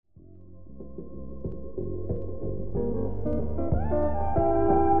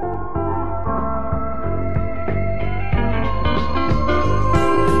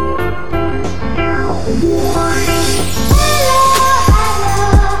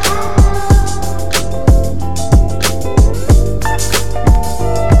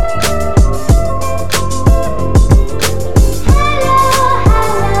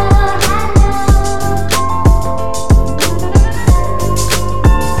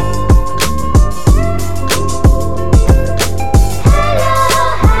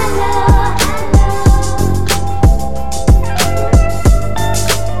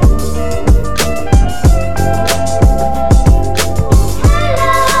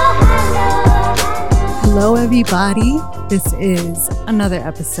everybody. This is another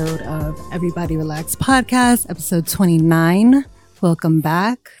episode of Everybody Relax Podcast, episode 29. Welcome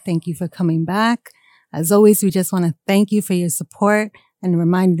back. Thank you for coming back. As always, we just want to thank you for your support and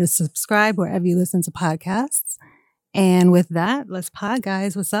remind you to subscribe wherever you listen to podcasts. And with that, let's pod,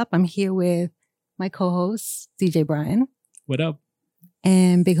 guys. What's up? I'm here with my co-host, DJ Brian. What up?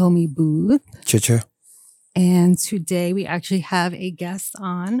 And big homie Booth. Chicha. And today we actually have a guest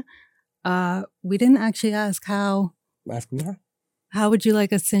on. We didn't actually ask how would you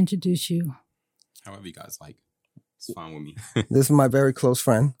like us to introduce you? However you guys like. It's fine with me. This is my very close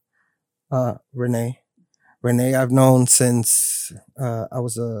friend, Renee. Renee, I've known since I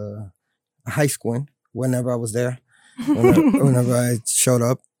was a high schooler, whenever I was there, whenever I showed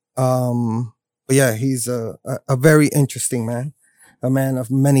up. But yeah, he's a very interesting man, a man of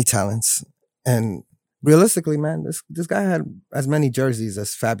many talents. And realistically, man, this guy had as many jerseys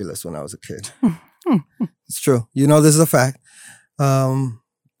as Fabulous when I was a kid. It's true. You know, this is a fact.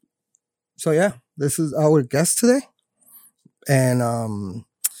 So yeah, this is our guest today. And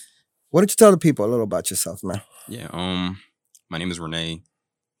why don't you tell the people a little about yourself, man? Yeah, my name is Renee.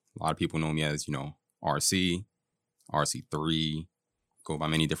 A lot of people know me as, RC, RC3, go by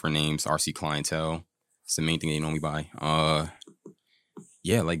many different names, RC Clientele. It's the main thing they know me by.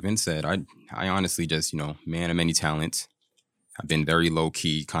 Yeah, like Vince said, I honestly just, man of many talents. I've been very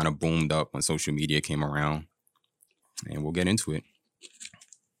low-key, kind of boomed up when social media came around. And we'll get into it.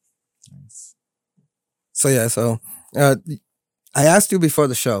 Nice. So I asked you before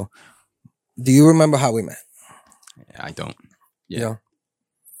the show, do you remember how we met? I don't. Yeah.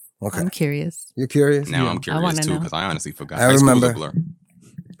 Okay. I'm curious. You're curious? Now Yeah. I'm I curious wanna too, know. because I honestly forgot. I High school was a remember. blur.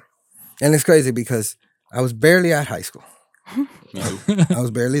 And it's crazy because I was barely at high school. Me too. I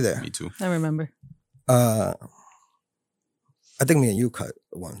was barely there. Me too. I remember. I think me and you cut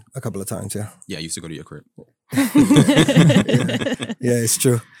one a couple of times, yeah. Yeah, I used to go to your crib. Yeah, it's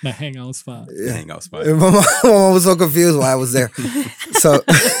true. My hangout spot. Yeah. Hangout spot. And my mom was so confused why I was there. So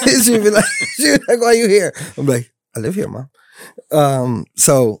she'd be like, why are you here? I'm like, I live here, Mom.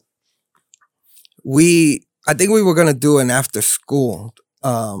 So I think we were gonna do an after school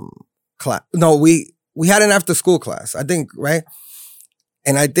class. No, we had an after school class, I think, right?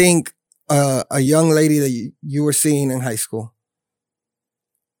 And I think a young lady that you were seeing in high school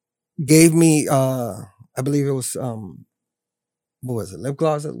gave me I believe it was what was it? Lip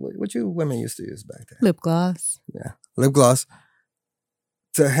gloss? What you women used to use back then? Lip gloss. Yeah, lip gloss.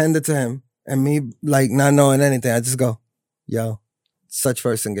 To hand it to him, and me like not knowing anything, I just go, "Yo, such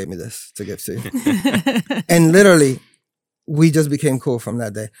person gave me this to give to you," and literally, we just became cool from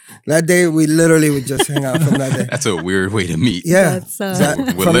that day. That day, we literally would just hang out from that day. That's a weird way to meet. Yeah, That's,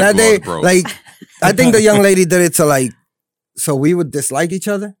 With from lip that day, gloss, bro. like I think the young lady did it to like, so we would dislike each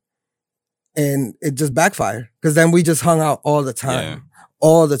other. And it just backfired because then we just hung out all the time. Yeah.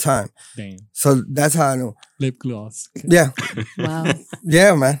 All the time. Damn. So that's how I knew. Lip gloss. Yeah. Wow.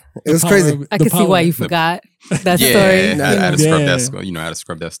 Yeah, man. It was crazy. I can see why you forgot that story. Yeah, I had to scrub Yeah. that. I had to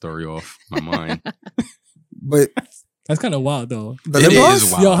scrub that story off my mind. But That's kind of wild though. the It lip is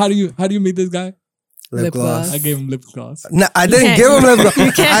gloss? wild. Yo, how do you meet this guy? Lip gloss. I gave him lip gloss. No, I didn't can't. give him lip gloss.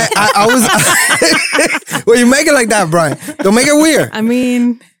 You can't. I was. Well, you make it like that, Brian. Don't make it weird. I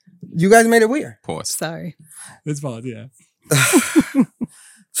mean, You guys made it weird. Pause. sorry. It's fine, yeah.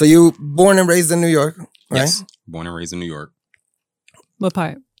 So you born and raised in New York, right? Yes. Born and raised in New York, What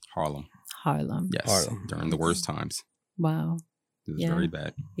part? Harlem. Harlem. Yes. Harlem. During the worst times. Wow. It was Yeah. very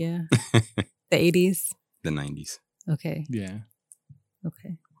bad. Yeah. The 80s. The 90s. Okay. Yeah.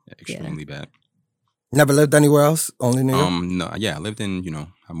 Okay. Yeah, extremely bad. Never lived anywhere else, only New York. No, yeah, I lived in,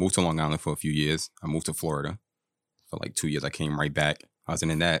 I moved to Long Island for a few years. I moved to Florida for like 2 years. I came right back. I was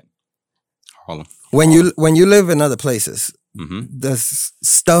in that. Harlem. When you live in other places, Mm-hmm. the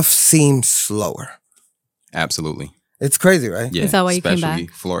stuff seems slower. Absolutely. It's crazy, right? Yeah. Is that why you came especially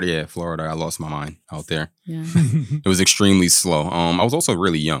back? Florida. Yeah, Florida. I lost my mind out there. Yeah. It was extremely slow. I was also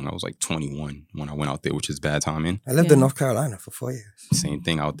really young. I was like 21 when I went out there, which is bad timing. I lived Yeah. in North Carolina for 4 years. Same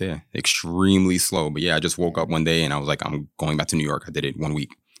thing out there. Extremely slow. But yeah, I just woke up one day and I was like, I'm going back to New York. I did it 1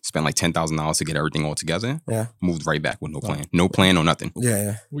 week. Spent like $10,000 to get everything all together. Yeah. Moved right back with no plan. No plan, no nothing.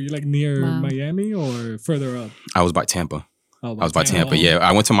 Yeah. Were you like near Wow. Miami or further up? I was by Tampa. Oh, I was by Tampa. Yeah,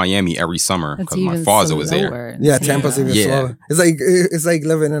 I went to Miami every summer That's because my even father was there. slower. Yeah, Tampa's even Yeah. slower. It's like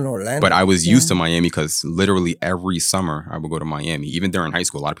living in Orlando. But I was used Yeah. to Miami because literally every summer I would go to Miami. Even during high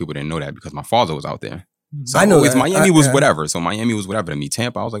school, a lot of people didn't know that because my father was out there. So I know always, that. Miami was Yeah. whatever. So Miami was whatever to me.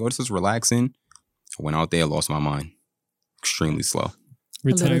 Tampa, I was like, oh, this is relaxing. I went out there, lost my mind. Extremely slow. A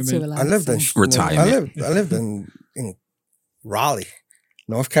little too Retirement. I lived in relaxing. Retirement. I lived in Raleigh,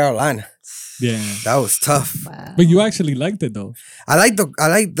 North Carolina. Yeah. That was tough. Wow. But you actually liked it though. I like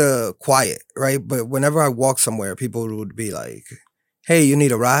the quiet, right? But whenever I walk somewhere, people would be like, "Hey, you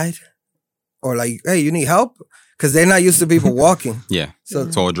need a ride?" Or like, "Hey, you need help?" Because they're not used to people walking. Yeah. So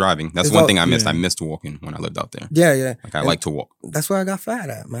It's all driving. That's It's one all- thing I missed. yeah. I missed walking when I lived out there. yeah. Like I like to walk. That's where I got fat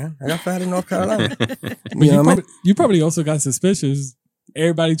at, man. I got fat in North Carolina. But You know what I mean? you probably also got suspicious.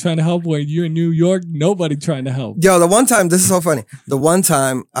 Everybody trying to help when you're in New York, nobody trying to help. Yo, the one time, this is so funny. The one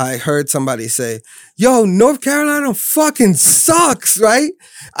time I heard somebody say, "Yo, North Carolina fucking sucks," right?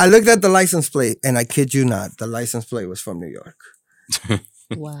 I looked at the license plate and I kid you not, the license plate was from New York.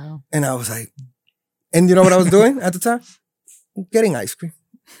 Wow. And I was like, and you know what I was doing at the time? Getting ice cream.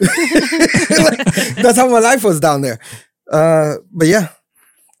 That's how my life was down there. But yeah.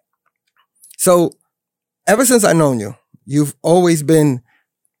 So ever since I've known you, you've always been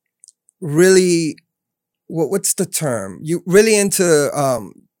really, what's the term? You really into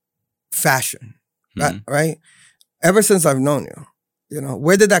fashion, Mhm. right? Ever since I've known you,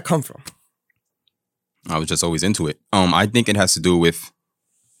 where did that come from? I was just always into it. I think it has to do with,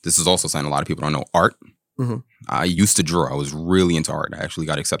 this is also something a lot of people don't know, art. Mhm. I used to draw. I was really into art. I actually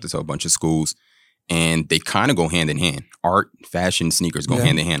got accepted to a bunch of schools, and they kind of go hand in hand. Art, fashion, sneakers go Yeah.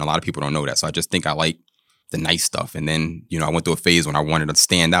 hand in hand. A lot of people don't know that. So I just think I like the nice stuff. And then, I went through a phase when I wanted to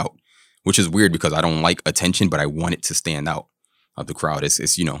stand out, which is weird because I don't like attention, but I wanted to stand out of the crowd. It's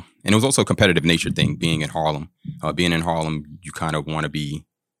and it was also a competitive nature thing, being in Harlem. Being in Harlem, you kind of want to be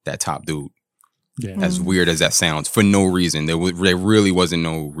that top dude. Yeah. As weird as that sounds, for no reason. There really wasn't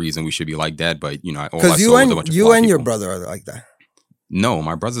no reason we should be like that. But all I Because saw was a bunch of you fly and your people. brother are like that. No,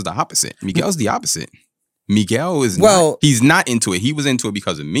 my brother's the opposite. Miguel's the opposite. Miguel is Well- he's not into it. He was into it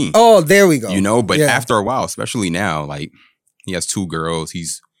because of me. Oh, there we go. But Yeah. after a while, especially now, like he has 2 girls.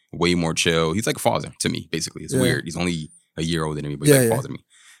 He's way more chill. He's like a father to me, basically. It's Yeah. weird. He's only a year older than me, but he's Yeah, like a yeah. father to me.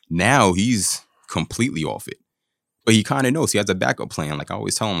 Now he's completely off it. But he kind of knows. He has a backup plan. Like I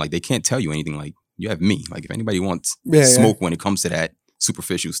always tell him, like, they can't tell you anything. Like, you have me. Like, if anybody wants Yeah, smoke when it comes to that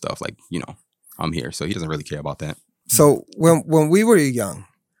superficial stuff, like, I'm here. So he doesn't really care about that. So when we were young,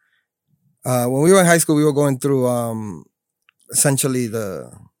 when we were in high school, we were going through essentially the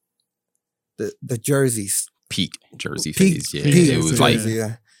jerseys. Peak jersey Peak, phase. Yeah. peak It was jersey. like, jersey,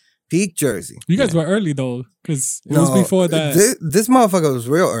 yeah. Peak jersey. You guys Yeah. were early though, because it was before that. This motherfucker was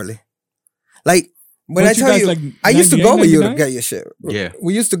real early. Like when Weren't I tell guys you, like I used to 98, go with you to 99? get your shit. Yeah.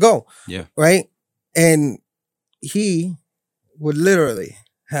 We used to go. Yeah. Right? And he would literally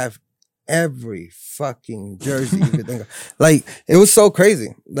have every fucking jersey you could think of. Like, it was so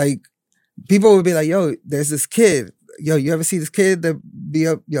crazy. Like, people would be like, "Yo, there's this kid. Yo, you ever see this kid that be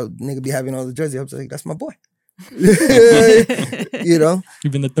up? Yo, nigga be having all the jerseys." I was like, "That's my boy." You know?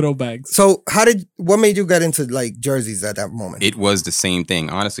 Even the throwbacks. So what made you get into like jerseys at that moment? it was the same thing.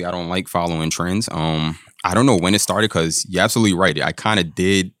 Honestly, I don't like following trends. I don't know when it started because you're absolutely right. I kind of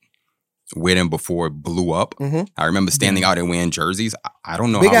did wear them before it blew up. Mhm. I remember standing out and wearing jerseys. I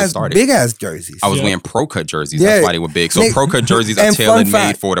don't know Big how it ass, started. big ass jerseys. I was Yeah. wearing Pro Cut jerseys. Yeah. That's why they were big. So Nick, Pro Cut jerseys are and fun tailor made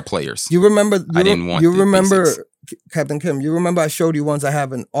fact, for the players. You remember? I didn't want You the remember, basics. Captain Kim? You remember I showed you once I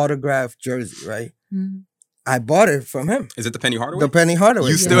have an autographed jersey, right? Mhm. I bought it from him, Is it the Penny Hardaway? the Penny Hardaway.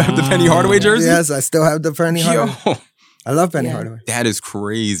 You still have the Wow. Penny Hardaway jersey? Yes, I still have the Penny Hardaway. Yo, I love Penny Yeah. Hardaway. that is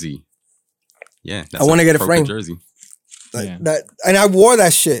crazy. Yeah, that's I wanna a get it Pro Cut framed. jersey. Like Yeah. that, and I wore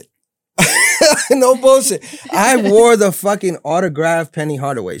that shit. No bullshit. I wore the fucking autographed Penny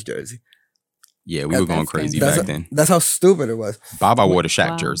Hardaway's jersey. Yeah, we were going That's crazy That's, back then. that's how stupid it was. Bob, I wore the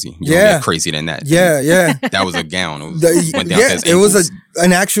Shaq Wow. jersey. Yeah. Get crazier than that. Yeah, yeah. That was a gown. It was, The- went down yeah, to his it was ankles.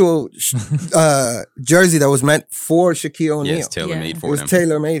 an actual jersey that was meant for Shaquille O'Neal. Yes, tailor made Yeah. for It was them.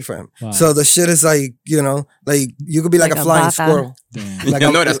 tailor made for him. Wow. So the shit is like, like you could be like, Like a a flying bata. squirrel. Damn. Like yeah,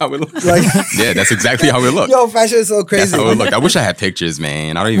 a- no, that's how it looked. Like, Yeah, that's exactly how it looked. yo, fashion is so That's crazy. how it looked. I wish I had pictures,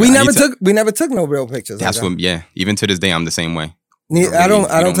 man. I don't even. We I need to- never took no real pictures. That's like what. Yeah, even to this day, I'm the same way. that. I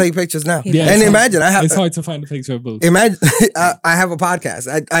don't take pictures now. Yeah, and it's imagine I have It's hard to find a picture of both. imagine I have a podcast.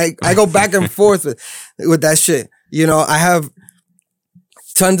 I go back and forth with that shit. I have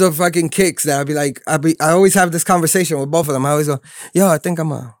tons of fucking kicks that I'll be like, I always have this conversation with both of them. I always go, yo, I think I'm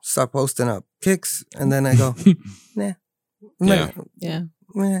gonna start posting up kicks, and then I go, nah, Yeah. Yeah.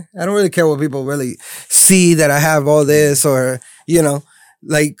 Nah, I don't really care what people really see that I have all this or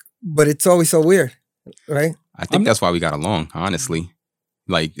but it's always so weird, right? I think that's why we got along. Honestly,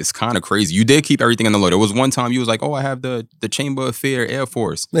 like it's kind of crazy. You did keep everything in the low. There was one time you was like, "Oh, I have the Chamber of Fear Air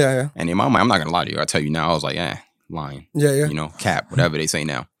Force," Yeah, and in my mind, I'm not gonna lie to you. I tell you now, I was like, lying. yeah. Cap, whatever they say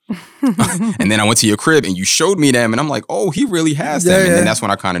now. And then I went to your crib and you showed me them, and I'm like, oh, he really has them. Yeah, And yeah. then that's when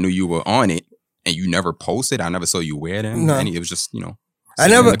I kind of knew you were on it, and you never posted. I never saw you wear them. No. And it was just,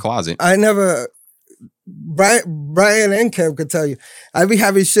 Sitting never- in the closet. I never. Brian and Kev could tell you. I be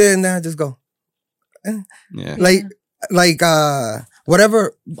having shit and then I just go Yeah. like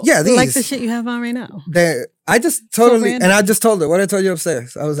whatever. Yeah, these. Like the shit you have on right now. I just totally random. and I just told her what I told you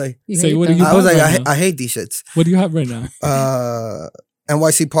upstairs. I was like, You Say, hate what do them. you I was have like, right now? I hate these shits. What do you have right now?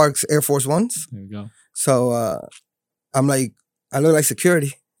 NYC Parks Air Force Ones. There we go. So I'm like, I look like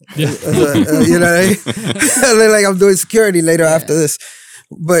security. Yeah. You know what I mean? I look like I'm doing security later after this.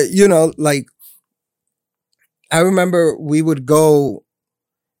 But you know, like I remember we would go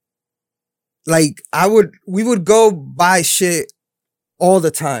we would go buy shit all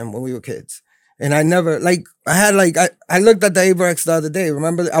the time when we were kids. And I never I looked at the Avirex the other day.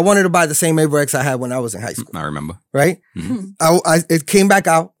 Remember, I wanted to buy the same Avirex I had when I was in high school, I remember. right? Mhm. It came back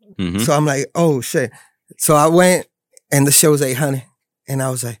out. Mhm. So I'm like, oh shit. So I went and the shit was $800. And I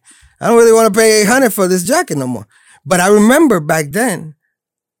was like, I don't really want to pay $800 for this jacket no more. But I remember back then,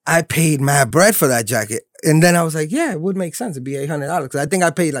 I paid mad bread for that jacket. And then I was like, yeah, it would make sense. It'd be $800. Because I think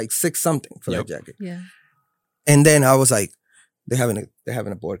I paid like $6 something for Yep. that jacket. Yeah. And then I was like, they're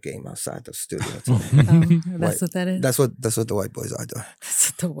having a board game outside the studio. That's what that is. That's what the white boys are doing.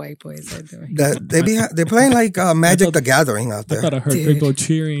 That's what the white boys are doing. They're playing like Magic the Gathering out I there. thought I heard Dude. people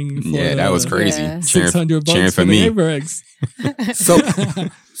cheering. For Yeah, that was crazy. Yeah. $600 cheering for the me. Avirex.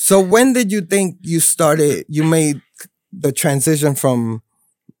 So when did you think you made the transition from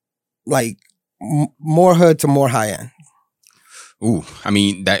like more hood to more high end? Ooh, I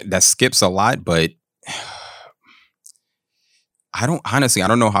mean that skips a lot, but I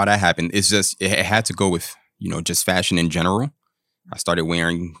don't know how that happened. It's just it had to go with, just fashion in general. I started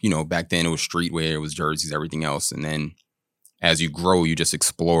wearing, back then it was streetwear, it was jerseys, everything else. And then as you grow, you just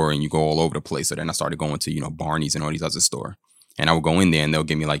explore and you go all over the place. So then I started going to, Barney's and all these other stores. And I would go in there and they'll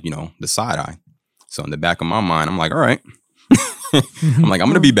give me like, the side eye. So in the back of my mind, I'm like, all right. I'm like, I'm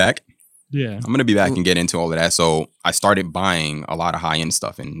going to be back. Yeah. I'm going to be back and get into all of that. So I started buying a lot of high-end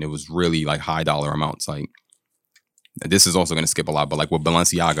stuff, and it was really like high dollar amounts. Like, this is also going to skip a lot, but like with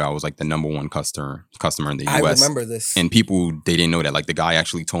Balenciaga, I was like the number one customer in the US. I remember this. And people, they didn't know that. Like the guy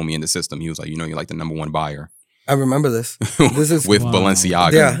actually told me in the system, he was like, you're like the number one buyer. I remember this. This is with Wow.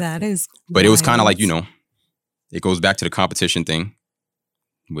 Balenciaga. Yeah. That is. But it was kind of wild. like, it goes back to the competition thing,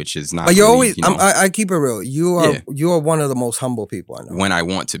 which is not But you're really, always. I keep it real. You are one of the most humble people I know. when I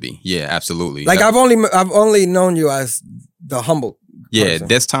want to be. Yeah, absolutely. Like That- I've only known you as the humble. Yeah, person.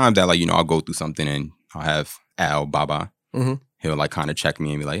 there's times that like, I'll go through something and I'll have Al Baba. Mhm. He'll like kind of check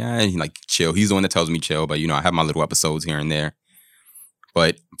me and be like, he like chill. He's the one that tells me chill, but I have my little episodes here and there.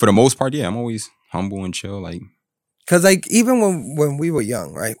 But for the most part, yeah, I'm always humble and chill. Like, Cause like even when we were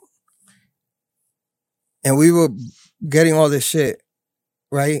young, right? And we were getting all this shit,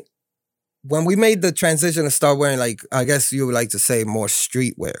 right? When we made the transition to start wearing like, I guess you would like to say more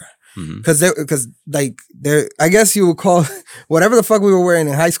streetwear. mhm. I guess you would call whatever the fuck we were wearing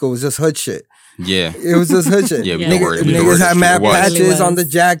in high school was just hood shit. yeah, It was just hood shit. Yeah, we Yeah. don't worry. We don't Niggas worry. had mad It was. patches Really on the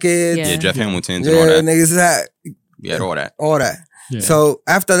was. jackets. Yeah. Yeah, Jeff Hamilton's and all Yeah, that. niggas had We had all that. all that. Yeah. So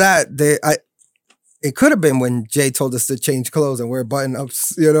after that, it could have been when Jay told us to change clothes and wear button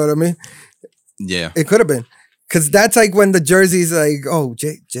ups. You know what I mean? Yeah. It could have been. Cause that's like when the jersey's like, oh,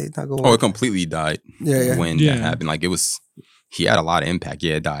 Jay not going. Oh, it completely died Yeah. when Yeah. that happened. Like he had a lot of impact.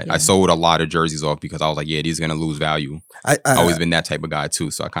 Yeah, it died. Yeah. I sold a lot of jerseys off because I was like, yeah, these are gonna lose value. I I've always been that type of guy too,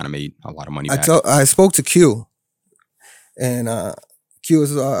 so I kind of made a lot of money back. I spoke to Q, and Q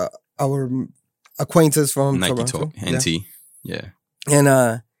is our acquaintance from Nike Toronto. Talk, NT. Yeah.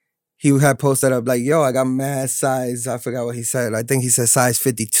 And he had posted up like, yo, I got mad size. I forgot what he said. I think he said size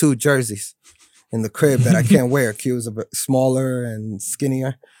 52 jerseys in the crib that I can't wear. Q is a bit smaller and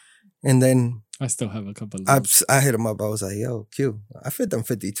skinnier. And then I still have a couple of those. I hit him up. I was like, yo, Q, I fit them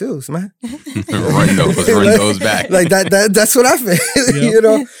 52s, man. run those back. Like that's what I fit.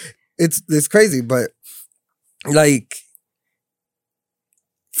 Yep. It's crazy, but like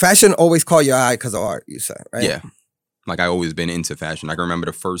fashion always caught your eye because of art, you said, right? Yeah. Like I always been into fashion. I can remember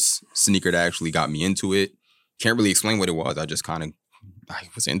the first sneaker that actually got me into it. Can't really explain what it was. I just kind of I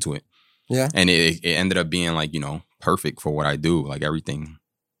was into it. Yeah. And it ended up being like, perfect for what I do. Like everything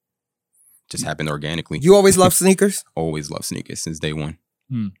just happened organically. You always love sneakers? Always love sneakers since day one.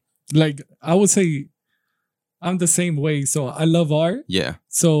 Like, I would say I'm the same way. So I love art. Yeah.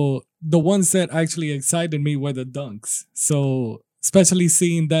 So the ones that actually excited me were the dunks. So especially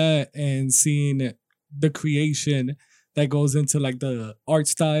seeing that and seeing the creation that goes into like the art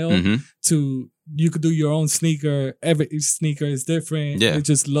style hmm to you could do your own sneaker. Every sneaker is different. Yeah. It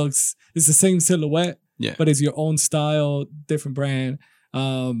just looks, it's the same silhouette, Yeah. but it's your own style, different brand.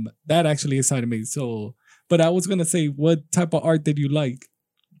 That actually excited me. So, But I was gonna say, what type of art did you like?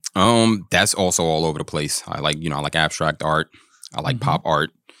 That's also all over the place. I like abstract art. I like pop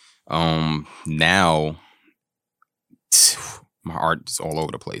art. Now my art is all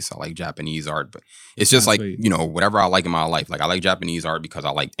over the place. I like Japanese art, but it's just That's like, sweet. whatever I like in my life. Like I like Japanese art because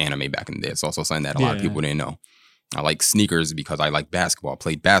I liked anime back in the day. It's also something that a lot of Yeah. people didn't know. I like sneakers because I like basketball. I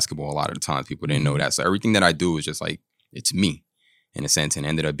played basketball a lot of the times. People didn't know that. So everything that I do is just like, it's me in a sense, and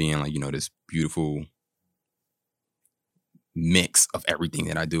ended up being like, this beautiful mix of everything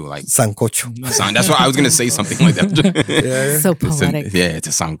that I do. Like, Sancocho. that's why I was going to say something like that. Yeah. So poetic. It's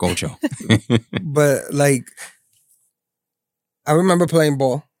a sancocho. But like, I remember playing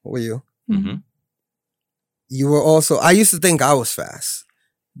ball with you. hmm You were also, I used to think I was fast.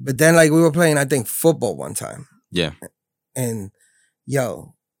 But then like we were playing, I think, football one time. Yeah. And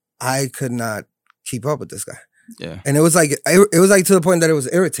yo, I could not keep up with this guy. Yeah. And it was like to the point that it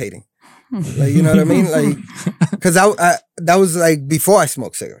was irritating. Like, you know what I mean? Like, because I that was like before I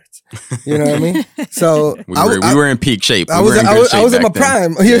smoked cigarettes. You know what I mean? So We were in peak shape. I was in my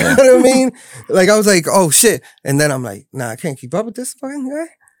prime. You know what I mean? Like I was like, oh shit. And then I'm like, nah, I can't keep up with this fucking guy.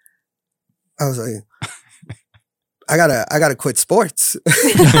 I was like, I gotta quit sports.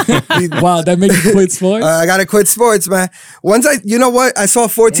 Wow, that made you quit sports? I gotta quit sports, man. Once you know what? I saw a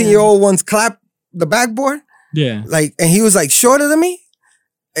 14-year-old once clap the backboard, Yeah. like, and he was like shorter than me,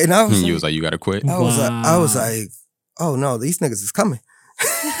 and I was, He like, was like, you got to quit. I was Wow. like, oh no, these niggas is coming.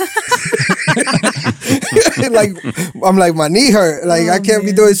 Like, I'm like, my knee hurt. Like, I can't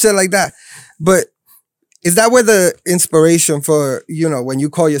be doing shit like that. But is that where the inspiration for, when you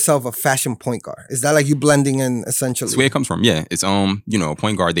call yourself a fashion point guard? Is that like you blending in essentially? That's where it comes from. Yeah. It's, a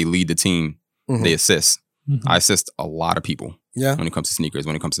point guard, they lead the team. Mhm. They assist. Mhm. I assist a lot of people Yeah. when it comes to sneakers,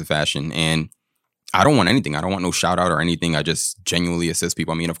 when it comes to fashion. And I don't want anything. I don't want no shout out or anything. I just genuinely assist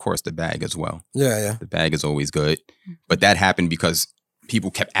people. I mean, of course, the bag as well. Yeah. The bag is always good. But that happened because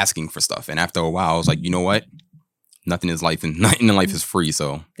people kept asking for stuff. And after a while, I was like, you know what? Nothing in life is free.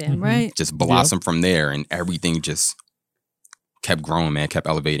 So Damn Mhm. right. just blossom from there, and everything just kept growing, man, kept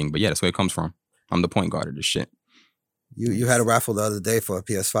elevating. But yeah, that's where it comes from. I'm the point guard of this shit. You had a raffle the other day for a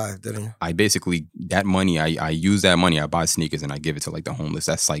PS5, didn't you? I basically, that money, I use that money, I buy sneakers and I give it to like the homeless.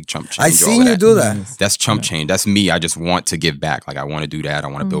 That's like chump change. I all seen of you that. do that. Nice. That's chump Yeah. change. That's me. I just want to give back. Like I want to do that. I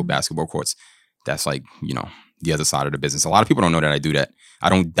want to build Mm. basketball courts. That's like, the other side of the business. A lot of people don't know that I do that. I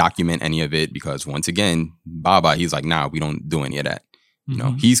don't document any of it because once again, Baba, he's like, nah, we don't do any of that.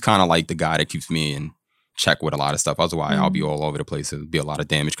 Mhm. He's kind of like the guy that keeps me in check with a lot of stuff. Otherwise, I'll be all over the place. It'll be a lot of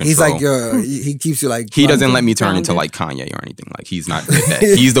damage control. He's like he keeps you like. He doesn't let me turn grounded. into like Kanye or anything. Like he's not with that.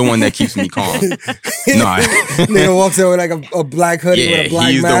 He's the one that keeps me calm. No, Nigga walks in with like a black hoodie Yeah, with a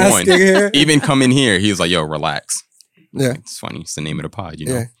black he's the mask. one. Here. Even coming here, he was like, yo, relax. Yeah, It's funny. It's the name of the pod, you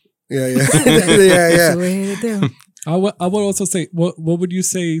know? yeah, yeah, yeah, That's yeah. what we're here to do. I would also say, what would you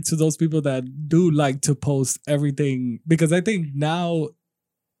say to those people that do like to post everything? Because I think now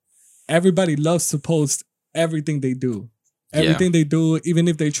everybody loves to post everything they do. Everything they do, even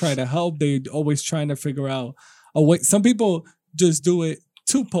if they try to help, they always trying to figure out a way. Some people just do it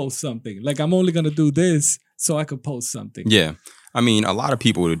to post something. Like, I'm only going to do this so I could post something. Yeah. I mean, a lot of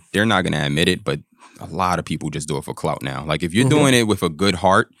people, they're not going to admit it, but a lot of people just do it for clout now. Like, if you're doing it with a good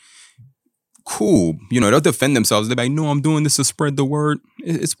heart, cool. They'll defend themselves. They're like, no, I'm doing this to spread the word.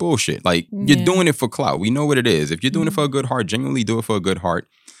 It's bullshit. Like, Yeah. you're doing it for clout. We know what it is. If you're doing it for a good heart, genuinely do it for a good heart.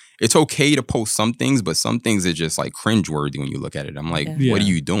 It's okay to post some things, but some things are just like cringeworthy when you look at it. I'm like, Yeah. what are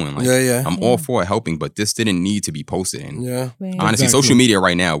Yeah. you doing? Like, Yeah. I'm all for helping, but this didn't need to be posted. And Yeah. honestly, Exactly. social media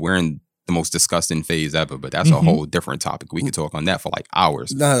right now, we're in the most disgusting phase ever, but that's a Mhm. whole different topic. We could talk on that for like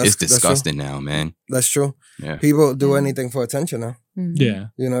hours. No, It's that's disgusting now, man. That's true. Yeah. People do Yeah. anything for attention now. Mhm. Yeah.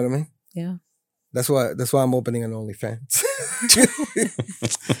 You know what I mean? Yeah. That's why I'm opening an OnlyFans.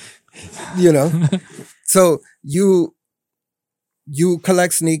 So you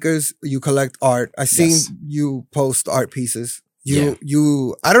collect sneakers, you collect art. I seen Yes. you post art pieces.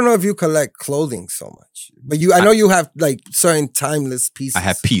 You I don't know if you collect clothing so much, but I know you have like certain timeless pieces. I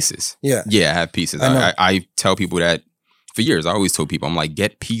have pieces. Yeah. Yeah, I have pieces. I know. I tell people that for years. I always told people, I'm like,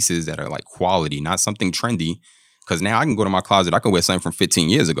 get pieces that are like quality, not something trendy. Because now I can go to my closet, I can wear something from 15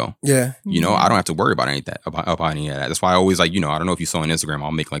 years ago. Yeah. I don't have to worry about any of that. About any of that. That's why I always like, I don't know if you saw on Instagram,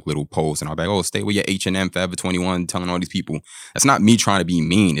 I'll make like little posts and I'll be like, oh, stay with your H&M Forever 21, telling all these people. That's not me trying to be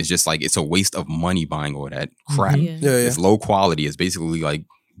mean. It's just like, it's a waste of money buying all that crap. Yeah. Yeah. It's low quality. It's basically like,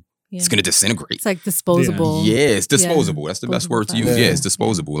 it's going to disintegrate. It's like disposable. Yeah, it's disposable. That's the best Disposable word to use. type. Yeah, Yeah. it's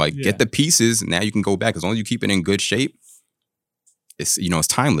disposable. Like, Yeah. get the pieces. Now you can go back. As long as you keep it in good shape, it's, it's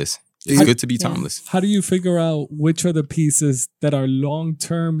timeless. It's Yeah. good to be Yeah. timeless. How do you figure out which are the pieces that are long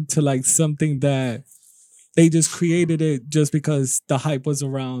term to like something that they just created it just because the hype was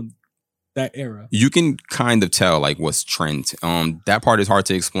around that era. You can kind of tell like what's trend. That part is hard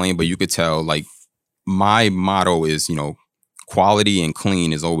to explain, but you could tell like my motto is, quality and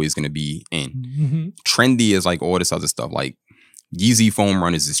clean is always going to be in. Mm-hmm. Trendy is like all this other stuff. Like Yeezy foam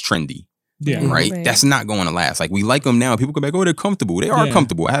runners is trendy. Yeah. Right? That's not going to last. Like we like them now. People come back, oh, they're comfortable. They are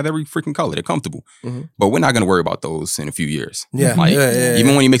comfortable. I have every freaking color. They're comfortable. Mm-hmm. But we're not going to worry about those in a few years. Yeah. Like yeah.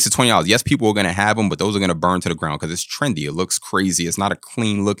 even when you mix it $20, yes, people are going to have them, but those are going to burn to the ground because it's trendy. It looks crazy. It's not a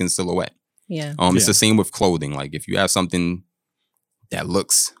clean looking silhouette. Yeah. It's the same with clothing. Like if you have something that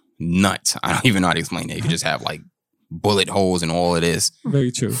looks nuts, I don't even know how to explain it. You could just have like bullet holes and all of this. Very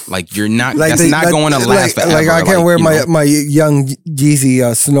true. Like you're not. Like that's not going to last forever. Like I can't wear my young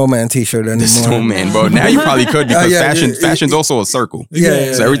Yeezy snowman T-shirt anymore. The snowman, bro. Now you probably could because fashion's also a circle.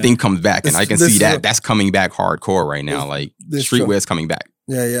 Yeah. So everything comes back, and I can see that. Is, that's coming back hardcore right now. Like streetwear's coming back.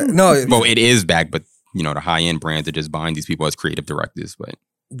 Yeah. No. Well, it is back, but the high end brands are just buying these people as creative directors. But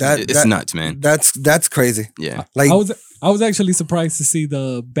it's nuts, man. That's crazy. Yeah. Like I was actually surprised to see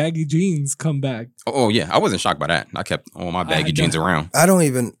the baggy jeans come back. Oh yeah, I wasn't shocked by that. I kept all my baggy jeans around. I don't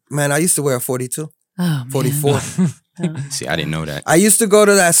even, man. I used to wear a 42, 44. See, I didn't know that. I used to go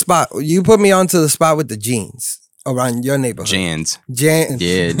to that spot. You put me onto the spot with the jeans around your neighborhood. Jans.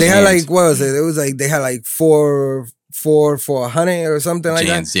 Yeah. They had like, what was it? It was like they had like four for $100 or something like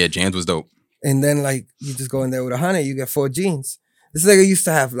Jans. that. Yeah, Jans was dope. And then like you just go in there with $100, you get 4 jeans. This nigga used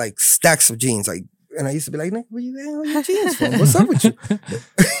to have like stacks of jeans, like, and I used to be like, "Nigga, where you getting all your jeans from? What's up with you?"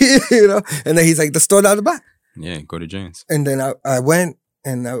 And then he's like, "The store down the back." Yeah, go to Jans. And then I went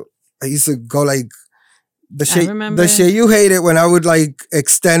and I used to go like the remember. shit you hated when I would like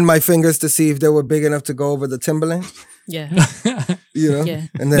extend my fingers to see if they were big enough to go over the Timberland. Yeah. Yeah.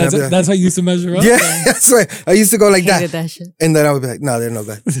 And then that's how you used to measure up? Yeah, that's right. I used to go like Hated that shit. And then I would be like, "No, they're no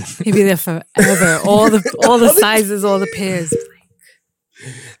good." He'd be there forever. All the sizes, all the pairs.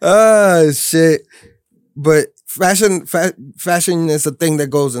 Oh shit! But fashion is a thing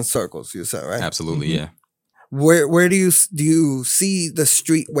that goes in circles. You said, right? Absolutely, Mm-hmm. yeah. Where do you see the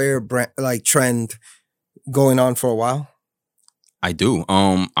streetwear brand, like trend going on for a while? I do.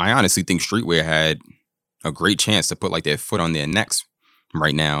 I honestly think streetwear had a great chance to put like their foot on their necks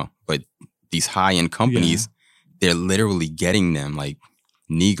right now, but these high end companies, they're literally getting them. Like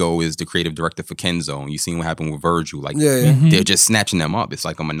Nigo is the creative director for Kenzo, and you seen what happened with Virgil. Like they're just snatching them up. It's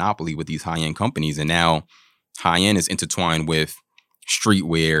like a monopoly with these high end companies, and now high end is intertwined with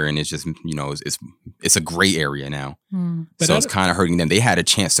streetwear, and it's just it's a gray area now. So it's kind of hurting them. They had a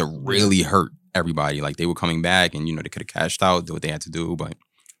chance to really hurt everybody. Like they were coming back, and they could have cashed out, do what they had to do. But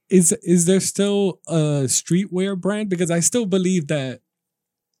is there still a streetwear brand? Because I still believe that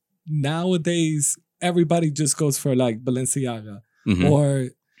nowadays everybody just goes for like Balenciaga. Or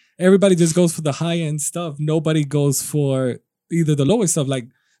everybody just goes for the high-end stuff. Nobody goes for either the lower stuff. Like,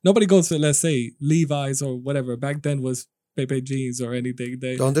 nobody goes for, let's say, Levi's or whatever. Back then was Pepe jeans or anything.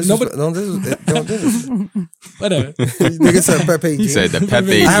 Don't this. Whatever. Nigga said Pepe jeans. He said the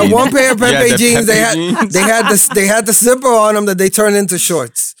Pepe. I had one pair of Pepe jeans. They had the zipper on them that they turned into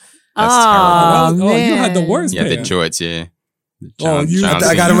shorts. That's terrible. Oh, you had the worst pair. Yeah, the shorts, yeah.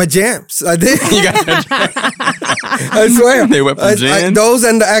 I got them at Jams. I did. I swear. They went from Jams? Those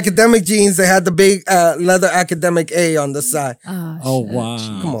and the academic jeans, they had the big leather academic A on the side. Oh, wow.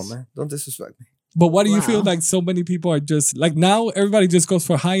 Come on, man. Don't disrespect me. But what do you feel like so many people are just, like now everybody just goes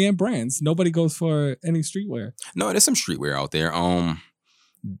for high-end brands. Nobody goes for any streetwear. No, there's some streetwear out there.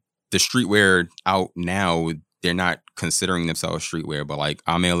 The streetwear out now, they're not considering themselves streetwear, but like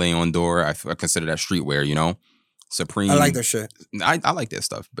Amé Leon Dore, I consider that streetwear, Supreme. I like their shit. I like their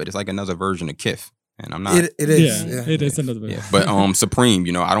stuff, but it's like another version of Kith. And I'm not. It is. Yeah. It is another version. Yeah. But Supreme,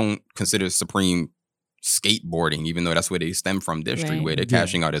 I don't consider Supreme skateboarding, even though that's where they stem from. Their streetwear. They're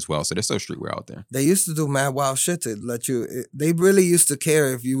cashing out as well. So there's still streetwear out there. They used to do mad wild shit to let you. They really used to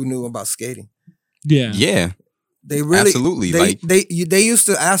care if you knew about skating. Yeah. Yeah. They really. Absolutely. They used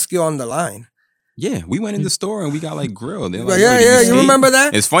to ask you on the line. Yeah, we went in the store and we got like grilled. Like, you remember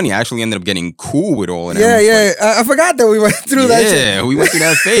that? It's funny. I actually ended up getting cool with all of them. Yeah. I forgot that we went through that shit. Yeah, we went through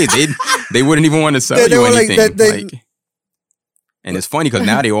that phase. They wouldn't even want to sell you anything. And it's funny because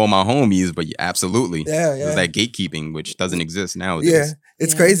now they're all my homies, but absolutely. Yeah. It's that gatekeeping, which doesn't exist nowadays. Yeah,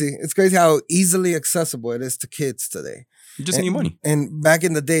 it's crazy. It's crazy how easily accessible it is to kids today. You just need money. And back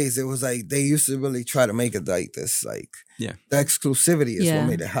in the days, it was like they used to really try to make it like this. Like, the exclusivity is what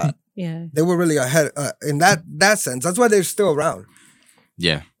made it hot. Yeah. They were really ahead in that sense. That's why they're still around.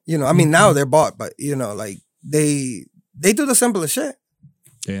 Yeah. I mean, now they're bought, but, like they do the simplest shit.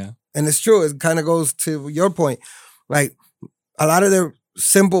 Yeah. And it's true. It kind of goes to your point. Like, a lot of their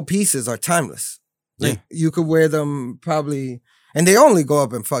simple pieces are timeless. Like Yeah. you could wear them probably, and they only go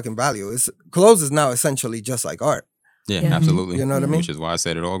up in fucking value. It's clothes is now essentially just like art. Yeah, Yeah. absolutely. You know what I mean? Which is why I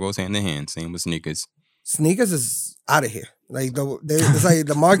said it all goes hand in hand. Same with sneakers. Sneakers is out of here. Like it's like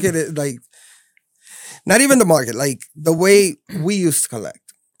the market is like, not even the market. Like the way we used to collect.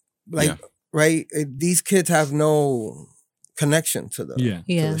 Like Yeah. right, these kids have no connection to the Yeah. to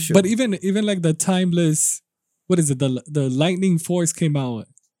Yeah. the shoe. But even like the timeless, what is it? The Lightning Force came out,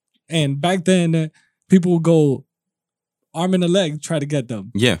 and back then people would go arm and a leg try to get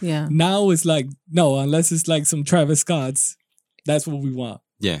them. Yeah. Yeah. Now it's like no, unless it's like some Travis Scotts, that's what we want.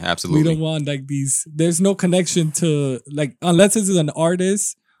 Yeah, We absolutely. don't want like these. There's no connection to like unless it's an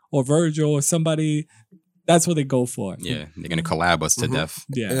artist or Virgil or somebody. That's what they go for. Yeah, they're gonna collab us to Mhm. death.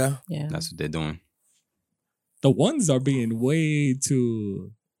 Yeah. yeah. Yeah. That's what they're doing. The ones are being way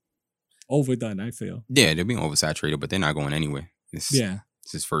too overdone. I feel. Yeah, they're being oversaturated, but they're not going anywhere. It's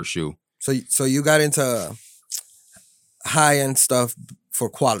his first shoe. So you got into high end stuff for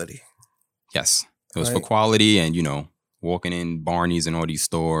quality. Yes, it was for Right. quality, and walking in Barney's and all these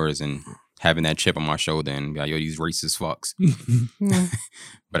stores and having that chip on my shoulder and be like, yo, these racist fucks. Yeah.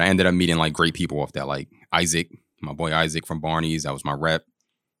 But I ended up meeting like great people off that, like Isaac, my boy Isaac from Barney's, that was my rep.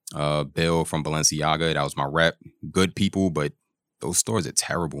 Bill from Balenciaga, that was my rep. Good people, but those stores are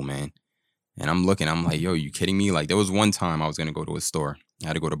terrible, man. And I'm looking, I'm like, yo, you kidding me? Like there was one time I was gonna go to a store. I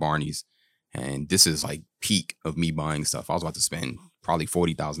had to go to Barney's. And this is like peak of me buying stuff. I was about to spend probably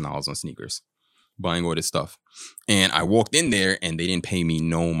 $40,000 on sneakers, buying all this stuff. And I walked in there and they didn't pay me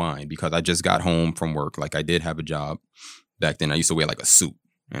no mind because I just got home from work. Like I did have a job back then. I used to wear like a suit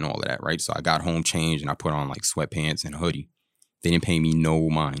and all of that, right? So I got home, changed, and I put on like sweatpants and a hoodie. They didn't pay me no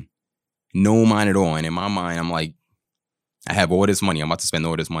mind. No mind at all. And in my mind, I'm like, I have all this money. I'm about to spend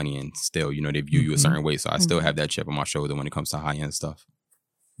all this money, and still, they view you a Mhm. certain way. So I still have that chip on my shoulder when it comes to high-end stuff.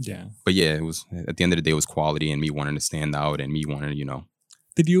 Yeah. But yeah, it was at the end of the day, it was quality and me wanting to stand out and me wanting to,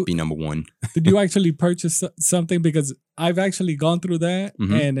 Did you be number one. did you actually purchase something? Because I've actually gone through that,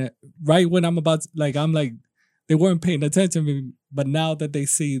 Mhm. and right when I'm about I'm like, they weren't paying attention to me, but now that they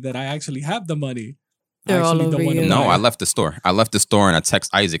see that I actually have the money, I They're all actually over don't want to you. No, buy I it. left the store. And I text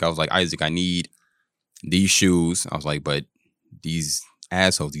Isaac. I was like, Isaac, I need these shoes. I was like, but these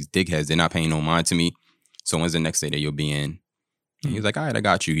assholes, these dickheads, they're not paying no mind to me. So when's the next day that you'll be in? And he was like, all right, I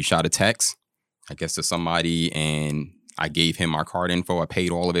got you. He shot a text, I guess, to somebody, and I gave him our card info. I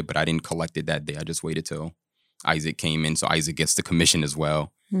paid all of it, but I didn't collect it that day. I just waited till Isaac came in. So Isaac gets the commission as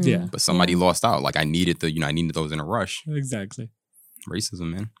well. Yeah. But somebody lost out. Like I needed I needed those in a rush. Exactly. Racism,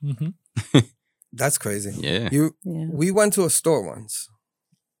 man. Hmm. That's crazy. Yeah. Yeah. We went to a store once,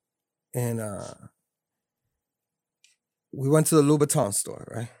 and we went to the Louboutin store,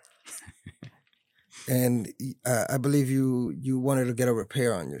 right? And I believe you wanted to get a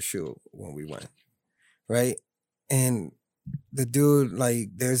repair on your shoe when we went, right? And the dude, like,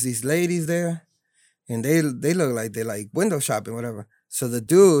 there's these ladies there, and they look like they're like window shopping, whatever. So the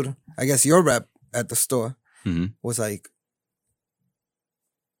dude, I guess your rep at the store, Mhm. was like,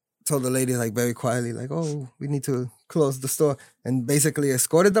 told the lady like very quietly, like, "Oh, we need to close the store," and basically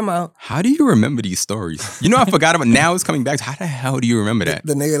escorted them out. How do you remember these stories? I forgot about. Now it's coming back. How the hell do you remember that?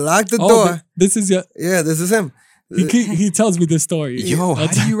 The nigga locked the Oh, door. this is your. Yeah, this is him. He tells me this story. Yo, how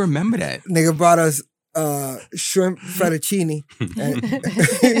do you remember that? Nigga brought us shrimp fettuccine. And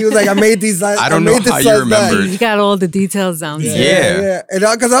he was like, "I made these. I don't know how you remembered. You got all the details down. Yeah. there. Yeah.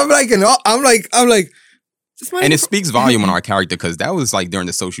 And because I'm like, this man- And it speaks volume on our character because that was like during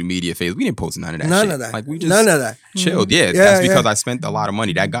the social media phase. We didn't post none of that. none shit. of that. Like we just none of that. chilled. Yeah, Yeah, that's because yeah. I spent a lot of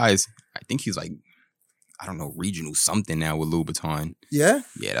money. That guy's, I think he's like, I don't know, regional something now with Louboutin. Yeah,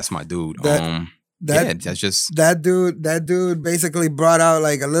 Yeah, that's my dude. That- yeah, that that's just that dude basically brought out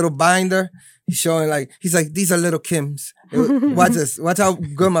like a little binder. He's showing he's like, these are little Kims. Watch this. Watch how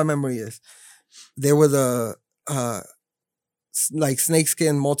good my memory is. They were the like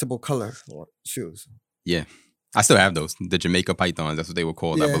snakeskin multiple color shoes. I still have those. The Jamaica Pythons, that's what they were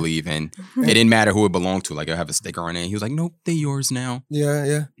called, I Yeah. believe. And it didn't matter who it belonged to. Like I have a sticker on it. He was like, nope, they're yours now. Yeah.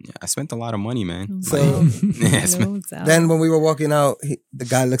 Yeah, I spent a lot of money, man. So- Like, yeah, I spent- No doubt. Then when we were walking out, the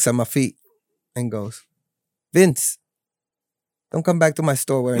guy looks at my feet and goes, "Vince, don't come back to my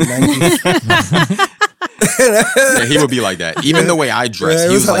store wearing Nikes." yeah, he would be like that. Even the way I dress, Yeah, it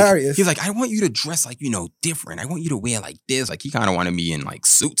he was was like, hilarious. he's like, I want you to dress like, different. I want you to wear like this. Like he kind of wanted me in like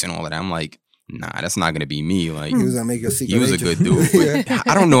suits and all of that. I'm like, nah, that's not gonna be me. Like He was gonna make you a secret. he was a agent. good dude. But yeah,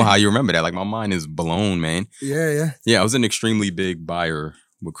 I don't know how you remember that. Like my mind is blown, man. yeah. Yeah, I was an extremely big buyer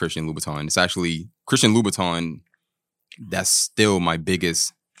with Christian Louboutin. It's actually Christian Louboutin. That's still my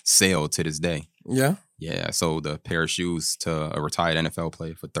biggest sale to this day. Yeah. Yeah, I sold a pair of shoes to a retired NFL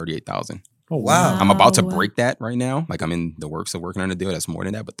player for $38,000. Oh, Wow. I'm about to Wow. break that right now. Like I'm in the works of working on a deal that's more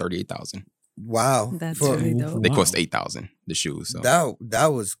than that, but 38,000. Wow. That's For- really dope. They Wow. cost 8,000 the shoes. So that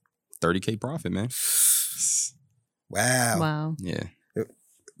was 30K profit, man. wow. Wow. Yeah.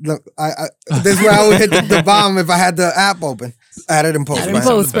 Look, I this is where I would hit the bomb if I had the app open. Add it in post. Add it in Brian.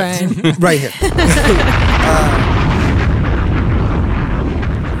 post, Brian. Right here.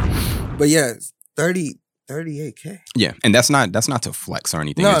 But yeah, 38K. Yeah, and that's not to flex or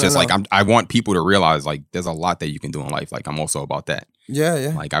anything. No, It's no, just no. like I want people to realize like there's a lot that you can do in life. Like I'm also about that. Yeah,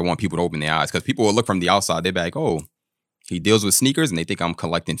 yeah. Like I want people to open their eyes because people will look from the outside. They're like, oh, he deals with sneakers, and they think I'm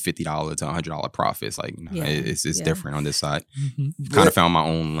collecting $50 to $100 profits. Like nah, Yeah, it's yeah. different on this side. Mhm. Kind of found my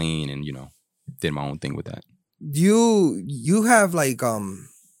own lane, and did my own thing with that. You have like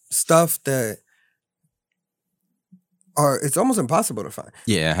stuff that it's almost impossible to find.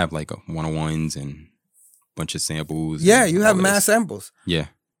 Yeah, I have like 101s and bunch of samples. Yeah, and you have all of mass this. samples. Yeah,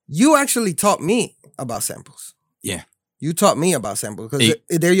 You actually taught me about samples. Yeah. You taught me about samples because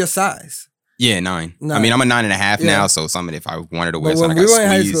 8. they're your size. yeah, 9. I 9. mean, I'm a 9.5 Yeah. now, so something if I wanted to wear But something, when I we got were in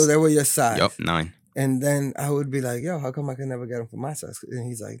high squeezed. school, they were your size. Yep, 9. And then I would be like, yo, how come I can never get them for my size? And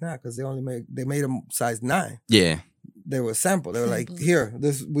he's like, nah, because they made them size 9. Yeah, They were sample. They were like, Sample. here,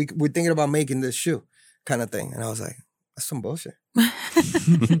 we're thinking about making this shoe kind of thing. And I was like, that's some bullshit.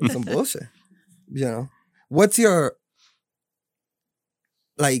 That's some bullshit. What's your,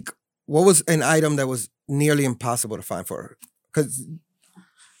 like, what was an item that was nearly impossible to find for her? Because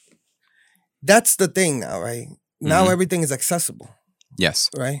that's the thing now, right? Now Mhm. everything is accessible, yes,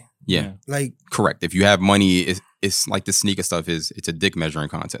 right? yeah. Like, Correct. If you have money, it's like the sneaker stuff it's a dick measuring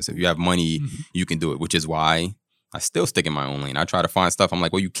contest. If you have money, Mhm. you can do it, which is why I still stick in my own lane. I try to find stuff. I'm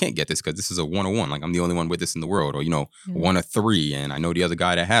like, well, you can't get this because this is a 101. Like I'm the only one with this in the world, or Yeah. 1 of 3, and I know the other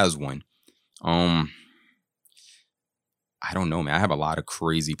guy that has one. I don't know, man. I have a lot of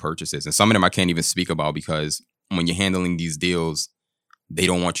crazy purchases, and some of them I can't even speak about because when you're handling these deals, they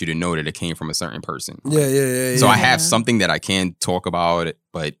don't want you to know that it came from a certain person. yeah. So I Yeah. have something that I can talk about,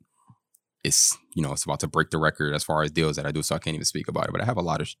 but it's it's about to break the record as far as deals that I do, so I can't even speak about it. But I have a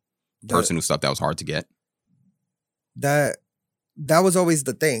lot of personal stuff that was hard to get. That was always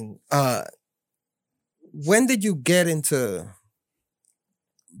the thing. When did you get into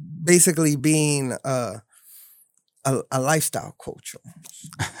basically being a lifestyle coach?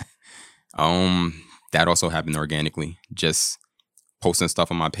 That also happened organically. Just posting stuff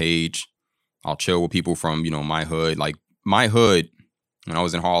on my page. I'll chill with people from my hood. Like my hood, when I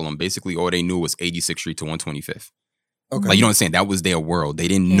was in Harlem, basically all they knew was 86th Street to 125th. Okay. Like, you know what I'm saying? That was their world. They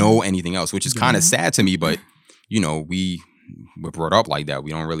didn't Yeah. know anything else, which is kind Yeah. of sad to me, but, we were brought up like that.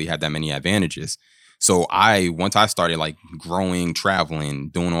 We don't really have that many advantages. So once I started like growing, traveling,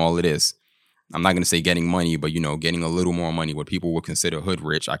 doing all of this, I'm not going to say getting money, but, getting a little more money, what people would consider hood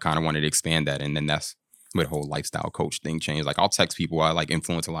rich, I kind of wanted to expand that. And then that's where the whole lifestyle coach thing changed. Like I'll text people. I like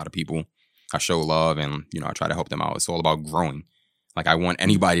influence a lot of people. I show love and, I try to help them out. It's all about growing. Like I want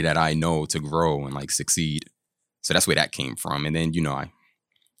anybody that I know to grow and like succeed. So that's where that came from. And then, I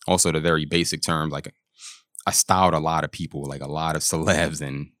also the very basic terms, like I styled a lot of people, like a lot of celebs,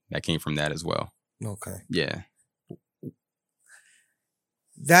 and that came from that as well. Okay. Yeah.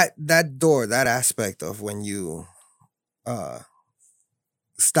 That door, that aspect of when you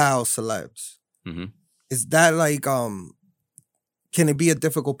style celebs, Mhm. is that like can it be a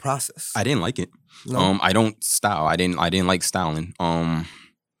difficult process? I didn't like it. No? I don't style. I didn't like styling.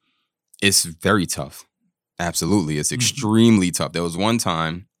 It's very tough. Absolutely. It's extremely tough. There was one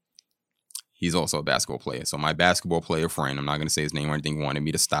time, he's also a basketball player. So my basketball player friend, I'm not going to say his name or anything, wanted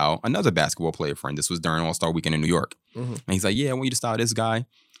me to style another basketball player friend. This was during All-Star Weekend in New York. Mhm. And he's like, yeah, I want you to style this guy.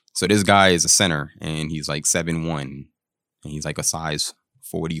 So this guy is a center and he's like 7'1", and he's like a size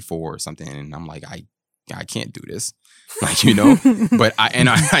 44 or something. And I'm like, I can't do this. Like, but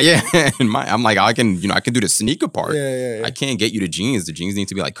I'm like, I can do the sneaker part. Yeah. I can't get you the jeans. The jeans need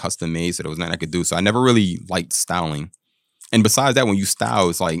to be like custom made. So there was nothing I could do. So I never really liked styling. And besides that, when you style,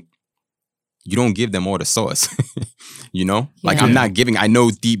 it's like, you don't give them all the sauce, Like Yeah. I'm not giving, I know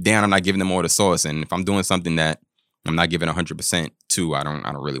deep down I'm not giving them all the sauce. And if I'm doing something that I'm not giving 100% to, I don't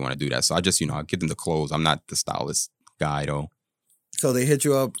really want to do that. So I just, I give them the clothes. I'm not the stylist guy though. So they hit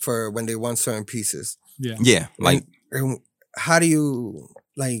you up for when they want certain pieces. Yeah. Yeah. Like, And how do you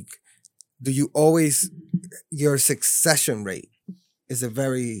do you always, your succession rate, is it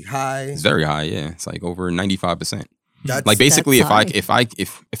very high? it's very high. Yeah. It's like over 95%. That's Like basically That's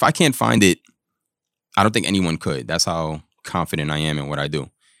if I can't find it, I don't think anyone could. That's how confident I am in what I do.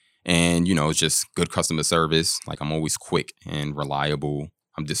 And, it's just good customer service. Like I'm always quick and reliable.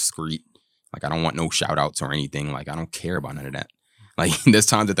 I'm discreet. Like I don't want no shout outs or anything. Like I don't care about none of that. Like there's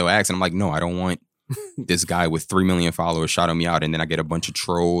times that they'll ask, and I'm like, no, I don't want this guy with 3 million followers shouting me out, and then I get a bunch of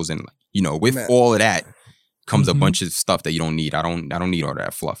trolls, and with all of that comes a bunch of stuff that you don't need. I don't need all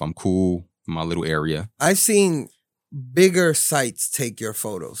that fluff. I'm cool in my little area. I've seen bigger sites take your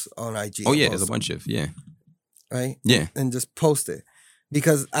photos on IG. Oh yeah, there's a bunch of right? Yeah. And just post it.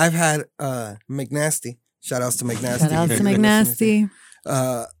 Because I've had McNasty, shout outs to McNasty. Shout out to McNasty.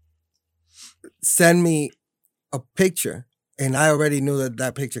 Send me a picture, and I already knew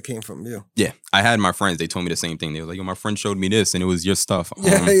that picture came from you. Yeah. I had my friends, they told me the same thing. They were like, yo, my friend showed me this, and it was your stuff.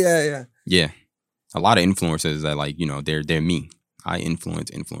 Yeah. A lot of influencers that they're me. I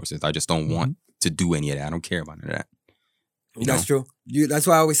influence influencers. I just don't want to do any of that. I don't care about none of that. That's true. That's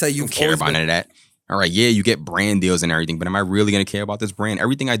why I always say you don't care about none of that. All right, yeah, you get brand deals and everything, but am I really going to care about this brand?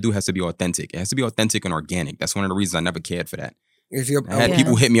 Everything I do has to be authentic. It has to be authentic and organic. That's one of the reasons I never cared for that. I had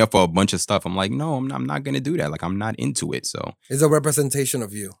people hit me up for a bunch of stuff. I'm like, no, I'm not going to do that. Like, I'm not into it. So it's a representation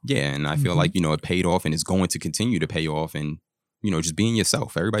of you. Yeah, and I feel like, it paid off and it's going to continue to pay off. And, just being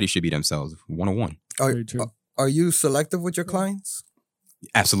yourself. Everybody should be themselves, 101. Are you selective with your clients?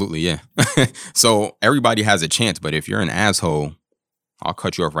 Absolutely, yeah. So everybody has a chance, but if you're an asshole, I'll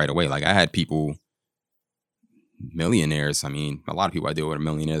cut you off right away. Like I had people, millionaires. I mean, a lot of people I deal with are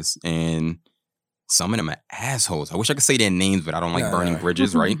millionaires, and some of them are assholes. I wish I could say their names, but I don't like burning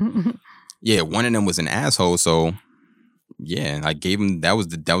bridges, right? Yeah, one of them was an asshole. So yeah, I gave him. That was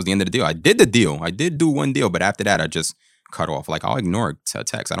the end of the deal. I did the deal. I did do one deal, but after that, I just cut off. Like I'll ignore a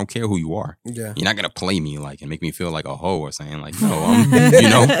text. I don't care who you are. Yeah, you're not gonna play me and make me feel like a hoe or saying like, no,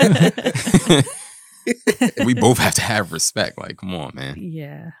 we both have to have respect. Like, come on, man.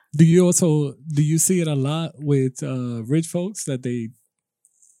 Yeah. Do you see it a lot with rich folks that they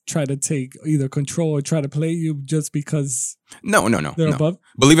try to take either control or try to play you just because No. they're above?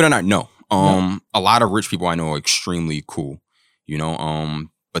 Believe it or not, no. A lot of rich people I know are extremely cool,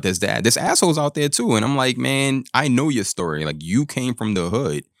 but there's assholes out there too. And I'm like, man, I know your story. Like you came from the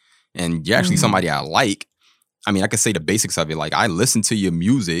hood and you're actually somebody I like. I mean, I could say the basics of it. Like I listen to your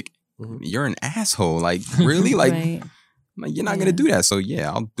music. You're an asshole. Like really? Like, right. like you're not going to do that. So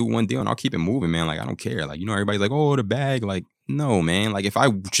yeah, I'll do one deal and I'll keep it moving, man. Like I don't care. Like, everybody's like, oh, the bag. Like, no, man. Like if I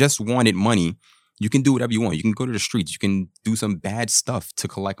just wanted money, you can do whatever you want. You can go to the streets. You can do some bad stuff to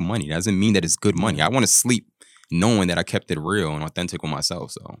collect money. That doesn't mean that it's good money. I want to sleep knowing that I kept it real and authentic with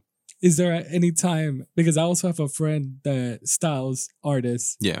myself. So is there any time, because I also have a friend that styles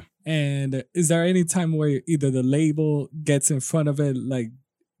artists. Yeah. And is there any time where either the label gets in front of it, like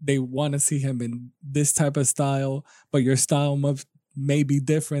they want to see him in this type of style, but your style may be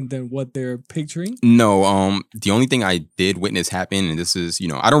different than what they're picturing? No, the only thing I did witness happen, and this is,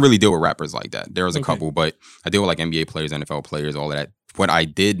 I don't really deal with rappers like that. There was a couple, but I deal with like NBA players, NFL players, all of that. What I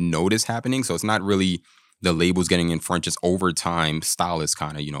did notice happening, so it's not really the labels getting in front, just over time, stylists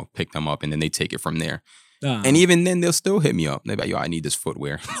kind of, pick them up and then they take it from there. And even then, they'll still hit me up. They're like, yo, I need this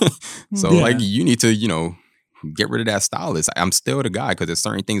footwear. So like, you need to, get rid of that stylist. I'm still the guy because there's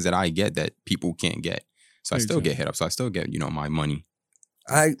certain things that I get that people can't get. So I still get hit up. So I still get, my money.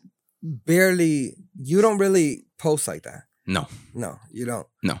 You don't really post like that. No, you don't.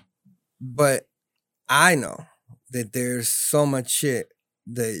 No. But I know that there's so much shit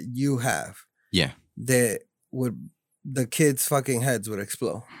that you have. Yeah. That the kids' fucking heads would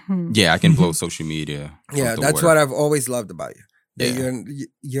explode. Yeah, I can blow social media. Yeah, that's what I've always loved about you.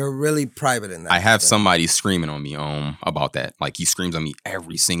 You're really private in that. I have somebody screaming on me about that. Like he screams on me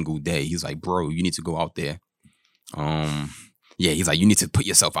every single day. He's like, bro, you need to go out there. Yeah, he's like, you need to put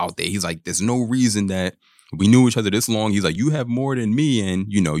yourself out there. He's like, there's no reason that we knew each other this long. He's like, you have more than me, and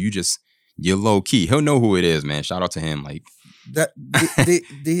you're low key. He'll know who it is, man. Shout out to him. Like that.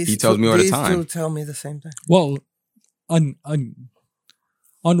 He tells me all the time. These two tell me the same thing. Well, on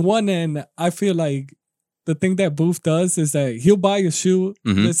one end, I feel like the thing that Booth does is that he'll buy a shoe.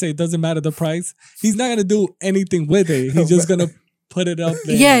 Let's say it doesn't matter the price. He's not gonna do anything with it. He's just gonna put it up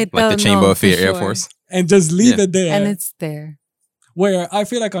there. Yeah, like the Chamber of Fear Air Force. And just leave it there. And it's there. Where I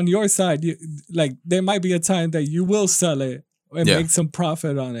feel like on your side, there might be a time that you will sell it and make some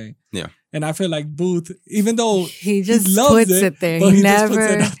profit on it. Yeah. And I feel like Booth, even though he just loves puts it there, but he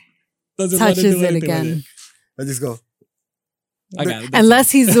never doesn't touches it again. I just go. I got it.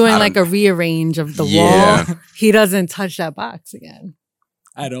 Unless he's doing like a rearrange of the wall, he doesn't touch that box again.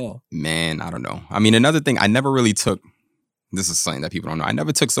 At all. Man, I don't know. I mean, another thing, I never really took, this is something that people don't know, I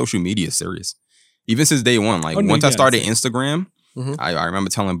never took social media serious. Even since day one. Like once I started Instagram, I remember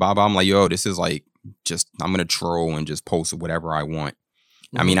telling Baba, I'm like, yo, this is like, I'm going to troll and just post whatever I want.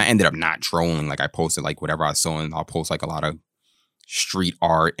 I mean, I ended up not trolling. Like I posted like whatever I saw, and I'll post like a lot of street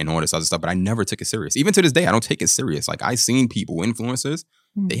art and all this other stuff, but I never took it serious. Even to this day, I don't take it serious. Like I seen people, influencers,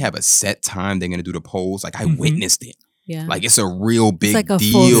 they have a set time they're gonna do the pose. Like I witnessed it. Yeah. Like it's a real big like a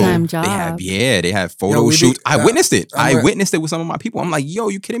deal. full-time job. They have photo shoots. I witnessed it. I'm I witnessed it with some of my people. I'm like, yo,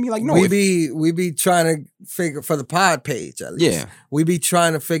 you kidding me? Like, no. we be trying to figure for the pod page at least. Yeah. We be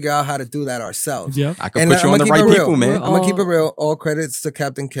trying to figure out how to do that ourselves. Yeah. I could put you on the right people, man. I'm gonna keep it real. All credits to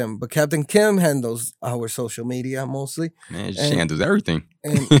Captain Kim, but Captain Kim handles our social media mostly. Man, she handles everything.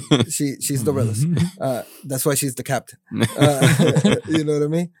 And she's the realest. That's why she's the captain. You know what I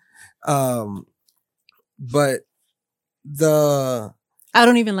mean? But I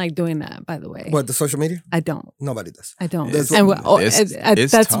don't even like doing that, by the way. What, the social media? I don't. Nobody does. I don't. It's- And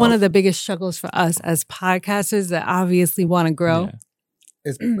it's that's tough. one of the biggest struggles for us as podcasters that obviously want to grow.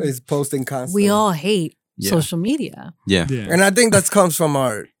 Yeah. It's posting constantly. We all hate Yeah. social media. Yeah. Yeah. And I think that comes from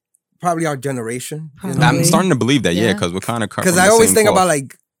probably our generation. You know? Probably. I'm starting to believe that, Yeah. because we're kind of Because I always think about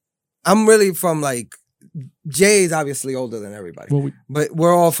like, I'm really from like, Jay's obviously older than everybody, Well, but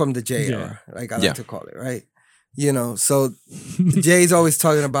we're all from the J Yeah. era, like I like Yeah. to call it, right? You know, so Jay's always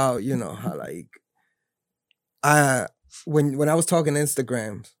talking about, you know, how like, when I was talking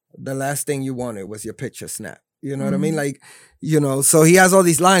Instagram, the last thing you wanted was your picture snap. You know what I mean? Like, you know, so he has all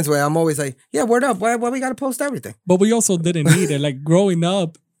these lines where I'm always like, yeah, word up. Why we got to post everything? but we also didn't need it. Like growing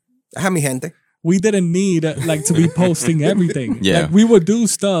up, Have me gente. we didn't need like to be posting everything. Yeah. Like we would do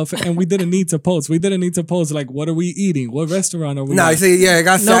stuff and we didn't need to post. We didn't need to post like what are we eating? What restaurant are we No, I at? say, yeah, it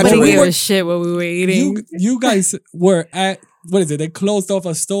got Nobody saturated. gave a shit what we were eating. You guys were at what is it? They closed off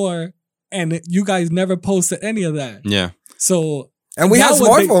a store and you guys never posted any of that. Yeah. So And we had Nowadays-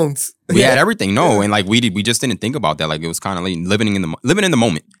 smartphones. We had everything. No, and like we just didn't think about that. Like it was kind of like living in the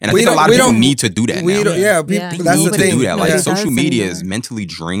moment. And I We think a don't- lot we of people don't- need to do that We now. don't, Yeah. people, Yeah. that's need the to thing. do that. Like Yeah. social Does media anymore. is mentally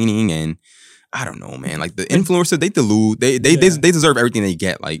draining, and I don't know, man. Like the influencers, they delude. They deserve everything they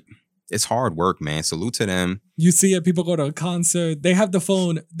get. Like it's hard work, man. Salute to them. you see it, people go to a concert, they have the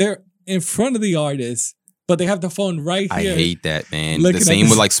phone, they're in front of the artist, but they have the phone right I here. hate that, man. Looking The at same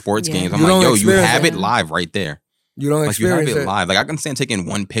this- with like sports Yeah. games. I'm You like, don't yo, you experience have it. it live right there. You don't Like you have experience it it. live. Like I can understand taking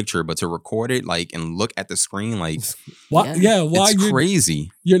one picture, but to record it like and look at the screen, like Why, Yeah. while it's you're,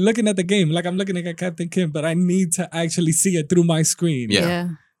 crazy. you're looking at the game, like I'm looking at Captain Kim, but I need to actually see it through my screen Yeah.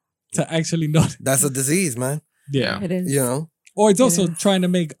 to actually know. That's a disease, man. Yeah. It is. You know? Or it's also Yeah. trying to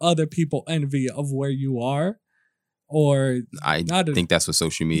make other people envy of where you are. Or I Not a- think that's what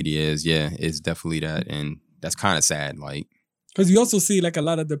social media is. Yeah, it's definitely that, and that's kind of sad. Like, because you also see like a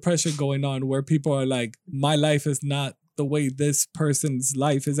lot of depression going on where people are like, my life is not the way this person's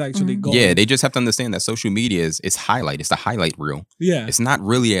life is actually going. yeah, they just have to understand that social media is highlight. It's the highlight reel. Yeah. It's not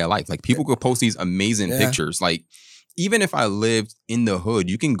really their life. Like people could post these amazing Yeah. pictures. Like even if I lived in the hood,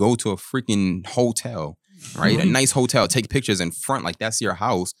 you can go to a freaking hotel, right? A nice hotel, take pictures in front, like that's your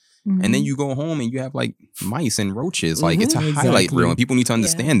house. And then you go home and you have like mice and roaches. Like it's a Mhm. highlight Exactly. reel, and people need to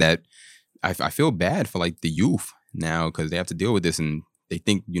understand that. I feel bad for like the youth now because they have to deal with this, and they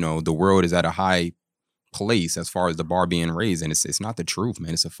think the world is at a high place as far as the bar being raised, and it's not the truth,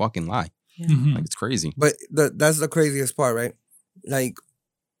 man. It's a fucking lie. Mhm. Like it's crazy. But that's the craziest part, right? Like,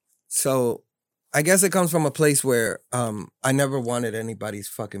 so I guess it comes from a place where I never wanted anybody's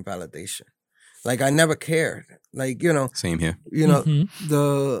fucking validation. Like I never cared. Like, Same here. Mhm.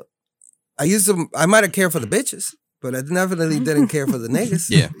 I might have cared for the bitches, but I definitely didn't care for the niggas.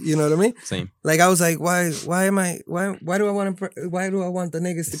 Yeah. You know what I mean? Same. Like I was like, why do I want the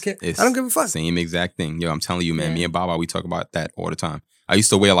niggas to care? It's I don't give a fuck. Same exact thing. Yo, I'm telling you, man. Yeah. Me and Baba, we talk about that all the time. I used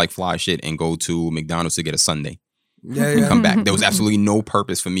to wear like fly shit and go to McDonald's to get a sundae Yeah, and yeah. come back. There was absolutely no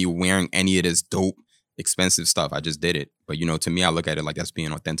purpose for me wearing any of this dope, expensive stuff. I just did it. But to me, I look at it like that's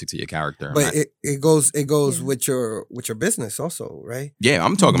being authentic to your character. I'm But not- it goes Yeah. with your business also, right? yeah,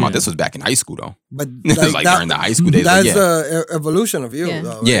 I'm talking Yeah. about this was back in high school though. But This was like during the high school days. Like, That's yeah, the evolution of you, Yeah.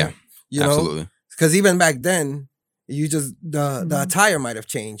 though. Right? Yeah, You know, absolutely. because even back then, you just the Mhm. attire might have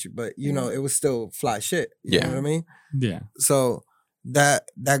changed, but it was still fly shit. You Yeah. know what I mean? Yeah. So that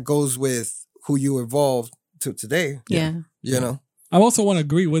goes with who you evolved to today. Yeah. You know, I also want to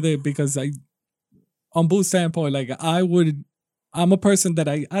agree with it because on Boo's standpoint, like I'm a person that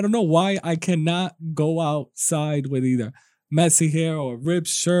I don't know why I cannot go outside with either messy hair or ripped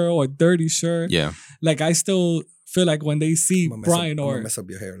shirt or dirty shirt. Yeah, Like I still feel like when they see I'm gonna Brian I'm gonna or mess up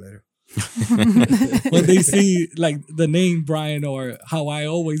your hair later. when they see like the name Brian or how I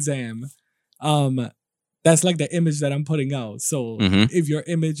always am, that's like the image that I'm putting out. So Mhm. if your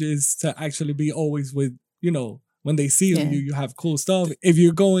image is to actually be always with, when they see Yeah. you have cool stuff. If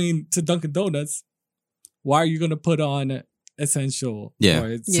you're going to Dunkin' Donuts, why are you gonna put on essential? Yeah.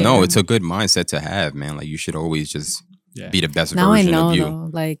 Or it's, Yeah. No, it's a good mindset to have, man. Like you should always just Yeah. be the best Now I version know of you. though.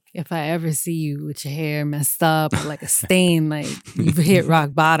 Like if I ever see you with your hair messed up or like a stain, like you've hit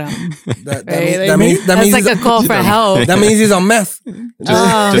rock bottom. That Right? means That's like a call for help. that means he's on meth.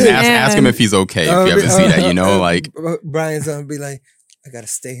 Just ask him if he's okay. If you ever see that, like Brian's gonna be like, I got a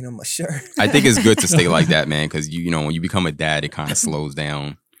stain on my shirt. I think it's good to stay like that, man, because you know when you become a dad, it kind of slows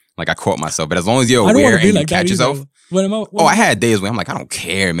down. Like I caught myself, but as long as you're I don't aware want to be and you like that catch yourself. either. What I had days where I'm like, I don't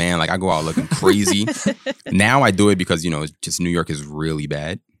care, man. Like I go out looking crazy. Now I do it because it's just New York is really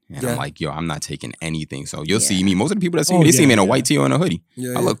bad. And I'm like, I'm not taking anything. So you'll see me. Most of the people that see me, they see me in a white tee or in a hoodie.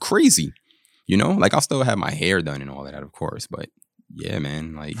 I look crazy. Like I'll still have my hair done and all that, of course. But yeah,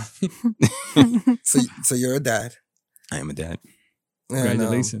 man, like. So you're a dad. I am a dad.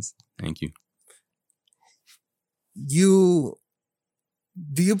 Congratulations. Thank you.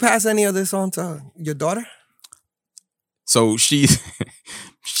 Do you pass any of this on to your daughter? So she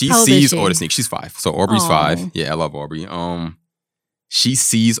How old is sees she? all the sneakers. She's 5. So Aubrey's Aw. 5. Yeah, I love Aubrey. She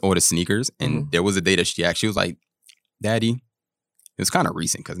sees all the sneakers, and there was a day that she was like, "Daddy." It was kind of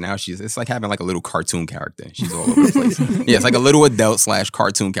recent because now it's like having like a little cartoon character. She's all over the place. Yeah, it's like a little adult /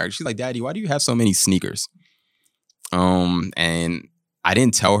 cartoon character. She's like, "Daddy, why do you have so many sneakers?" And I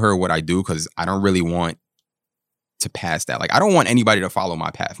didn't tell her what I do because I don't really want to pass that. Like, I don't want anybody to follow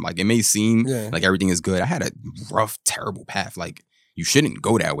my path. Like, it may seem like everything is good. I had a rough, terrible path. Like, you shouldn't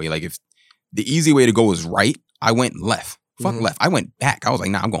go that way. Like, if the easy way to go is right, I went left. Fuck left. I went back. I was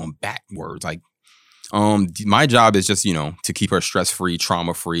like, nah, I'm going backwards. Like, my job is just, to keep her stress-free,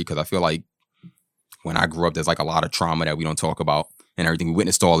 trauma-free, because I feel like when I grew up, there's like a lot of trauma that we don't talk about and everything. We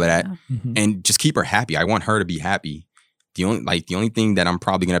witnessed all of that. Mm-hmm. And just keep her happy. I want her to be happy. The only thing that I'm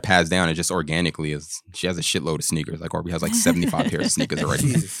probably gonna pass down is just organically is she has a shitload of sneakers. Like Aubrey has like 75 pairs of sneakers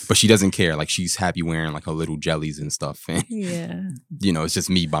already, but she doesn't care. Like she's happy wearing like her little jellies and stuff. And it's just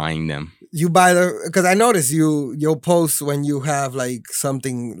me buying them. You buy because I noticed you'll post when you have like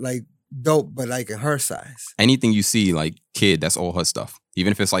something like dope, but like in her size. Anything you see like kid, that's all her stuff.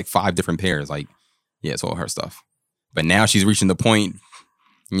 Even if it's like 5 different pairs, like it's all her stuff. But now she's reaching the point.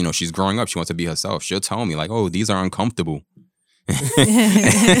 She's growing up. She wants to be herself. She'll tell me like, "Oh, these are uncomfortable."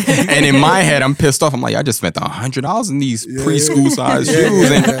 And in my head, I'm pissed off. I'm like, I just spent $100 in these preschool size shoes,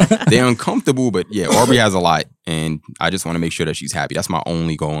 and they're uncomfortable. But yeah, Aubrey has a lot, and I just want to make sure that she's happy. That's my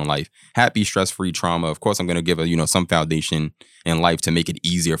only goal in life: happy, stress-free, trauma. Of course, I'm gonna give her, some foundation in life to make it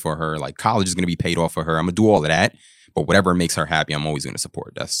easier for her. Like college is gonna be paid off for her. I'm gonna do all of that, but whatever makes her happy, I'm always gonna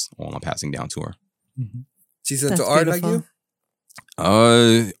support. That's all I'm passing down to her. Mm-hmm. She's into art like you?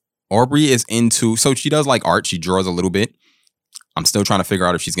 Aubrey is into, so she does like art. She draws a little bit. I'm still trying to figure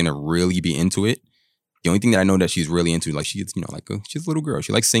out if she's gonna really be into it. The only thing that I know that she's really into, like she's, she's a little girl.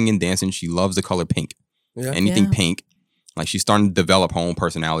 She likes singing, dancing. She loves the color pink. Yeah. Anything pink. Like she's starting to develop her own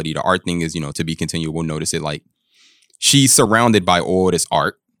personality. The art thing is, to be continued. We'll notice it. Like she's surrounded by all this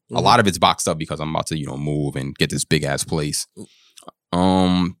art. Mm-hmm. A lot of it's boxed up because I'm about to, move and get this big ass place.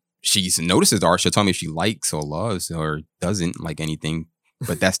 She notices the art. She'll tell me if she likes or loves or doesn't like anything.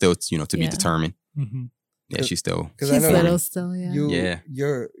 But that's still, to be determined. Mm-hmm. Yeah, she's still. She's little still, yeah.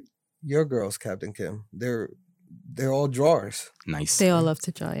 Your girls, Captain Kim, they're all drawers. Nice. They all love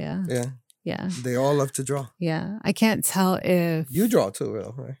to draw, yeah. Yeah. Yeah. They all love to draw. Yeah. I can't tell if... You draw too,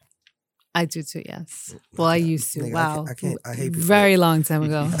 right? I do too, yes. Well, I used to. Wow. I hate people. Very long time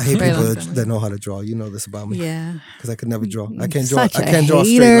ago. I hate people that know how to draw. You know this about me. Yeah. Because I could never draw. I You're can't draw. such I can't a draw a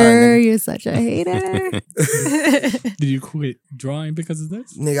straight hater. line. You're such a hater. Did you quit drawing because of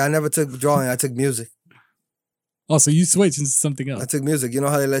this? Nigga, I never took drawing. I took music. Oh, so you switched into something else. I took music. You know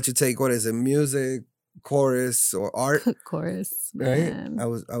how they let you take, what is it, music, chorus, or art? Chorus, right? man. I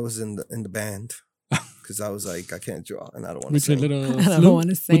was in the band because I was like, I can't draw and I don't want to With sing. your little I don't flute? want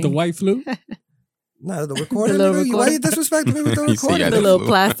to sing. With the white flute? No, the recorder. The little Nigga. Why recorder. you disrespecting me with the You see, recorder? I The don't little know.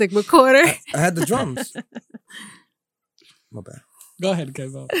 plastic recorder. I had the drums. My bad. Go ahead,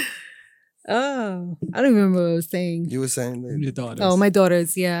 Kevo. Oh, I don't remember what I was saying. You were saying that. Your daughters. Oh, my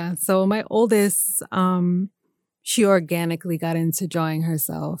daughters, yeah. So my oldest, she organically got into drawing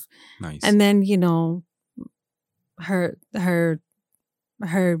herself. Nice. And then,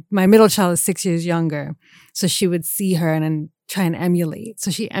 my middle child is 6 years younger. So she would see her and then try and emulate. So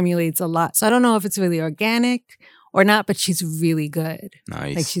she emulates a lot. So I don't know if it's really organic or not, but she's really good.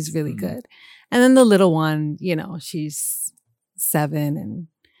 Nice. Like she's really good. And then the little one, she's 7 and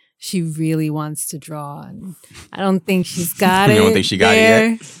she really wants to draw. And I don't think she's got it. You don't think she got it there.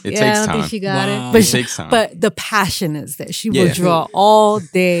 yet? It I takes don't time. think she got Wow. it. But It takes time. Uh-huh. But the passion is there. She Yeah. will draw all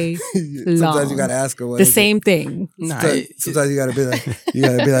day long. Sometimes you gotta ask her what The is it. same thing. Nah, Sometimes you gotta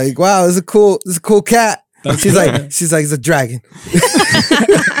be like, wow, it's a cool cat. That's She's cool. like, it's a dragon.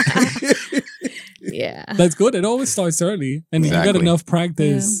 Yeah. That's good. It always starts early, and you got Exactly. enough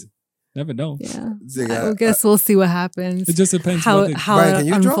practice. Never know. Yeah. Zigga, I guess we'll see what happens. It just depends. how what they- Brian, it can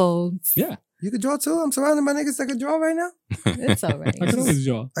you draw? unfolds. yeah, you can draw too. I'm surrounded by niggas that can draw right now. It's all right. I can always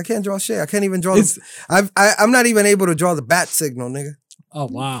draw. I can't draw shit. I can't even draw. It's- I'm not even able to draw the bat signal, nigga. Oh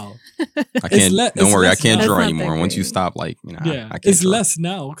wow. I can't. le- don't it's worry, I less can't now. draw That's not anymore. that Once you great. stop, like Yeah, I can't. it's draw. less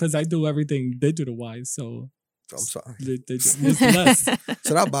now because I do everything digital wise. So I'm sorry. it's less.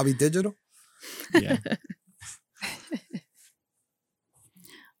 Shout out Bobby Digital. Yeah.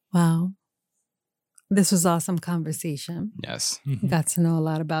 Wow. This was awesome conversation. Yes. Mhm. Got to know a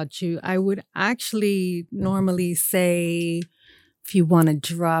lot about you. I would actually normally say if you want to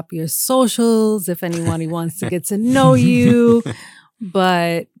drop your socials, if anyone wants to get to know you,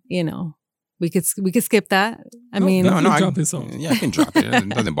 but you know, we could skip that. I No, mean, no, No, I I drop it so. Yeah, I can drop it. It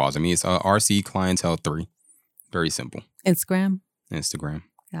doesn't bother me. It's RC Clientele 3. Very simple. Instagram. Instagram.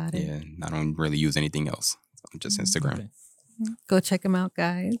 Got it. Yeah, I don't really use anything else. Just Instagram. Okay. Go check them out,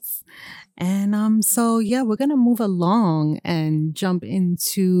 guys. And so yeah, we're gonna move along and jump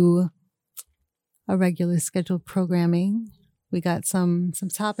into a regular scheduled programming. We got some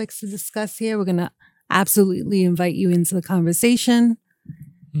topics to discuss here. We're gonna absolutely invite you into the conversation.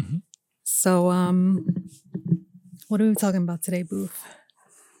 Mhm. So what are we talking about today, Booth?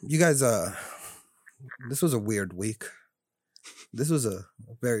 You guys, this was a weird week. This was a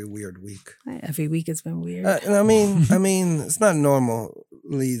very weird week. Every week has been weird. And I mean, it's not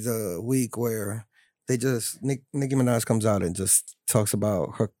normally the week where they just Nicki Minaj comes out and just talks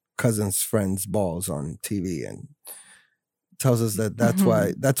about her cousin's friend's balls on TV and tells us that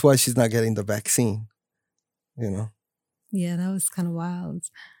that's why she's not getting the vaccine. You know, Yeah, that was kind of wild.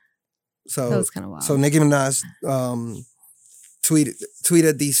 That so was kind of wild. so Nicki Minaj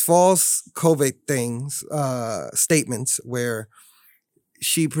tweeted these false COVID things, statements where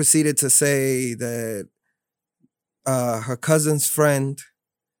she proceeded to say that her cousin's friend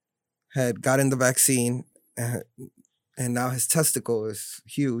had gotten the vaccine and now his testicle is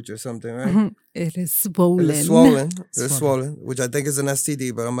huge or something, right? Mhm. It is swollen. It's swollen. It's Swollen. swollen, which I think is an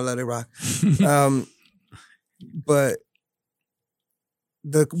STD, but I'm gonna let it rock. But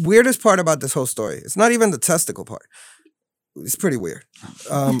the weirdest part about this whole story, it's not even the testicle part. It's pretty weird.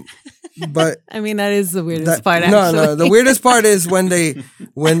 But I mean, that is the weirdest part. no, Actually. the weirdest part is when they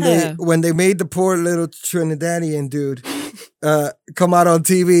Yeah. made the poor little Trinidadian dude come out on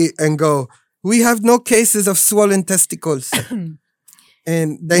TV and go, "We have no cases of swollen testicles,"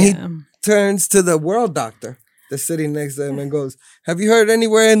 and then he Yeah. turns to the world doctor that's sitting next to him and goes, "Have you heard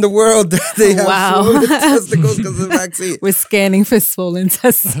anywhere in the world that they have Wow. swollen testicles because of the vaccine?" We're scanning for swollen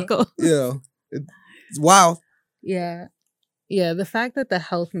testicle. You know, it's wild. Yeah. Yeah. The fact that the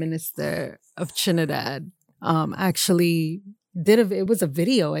health minister of Trinidad actually it was a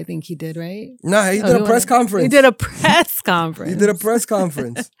video, I think he did, right? Nah, he Oh, did he a press wanted- conference. He did a press conference. He did a press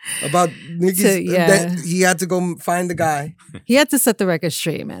conference about Nicki's. Yeah. That he had to go find the guy. He had to set the record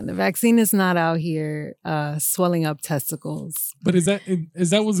straight, man. The vaccine is not out here swelling up testicles. But is that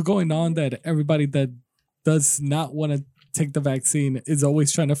what's going on? That everybody that does not want to take the vaccine is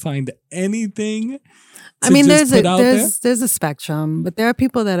always trying to find anything. I to mean, just put out there? there's a spectrum, but there are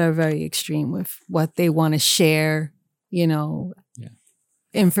people that are very extreme with what they want to share. You know, Yeah.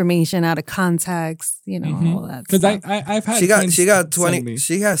 information out of context. You know, all that. Because stuff. I've had She got friends 20.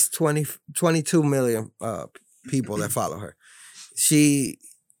 She has 22 million people that follow her. She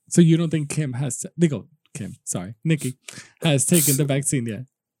So you don't think Nikki has taken the vaccine yet?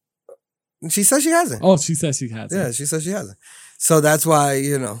 she says she hasn't. Oh, she says she has. Yeah, she says she hasn't. So that's why,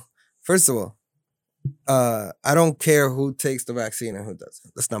 first of all, I don't care who takes the vaccine and who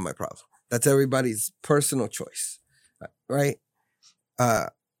doesn't. That's not my problem. That's everybody's personal choice, right? I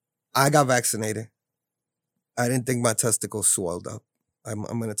got vaccinated. I didn't think my testicles swelled up. I'm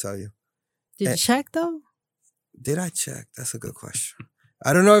going to tell you. Did you check though? Did I check? That's a good question.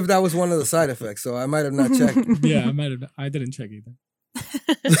 I don't know if that was one of the side effects, so I might have not checked. Yeah, I didn't check either.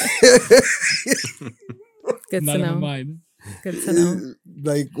 Good Not to in my know. mind. Good to know.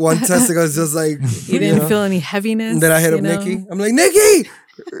 Like one testicle is just like You didn't feel any heaviness. And then I hit up you know? Nikki. I'm like, Nikki,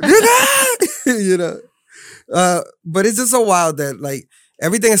 Nikki! But it's just so wild that like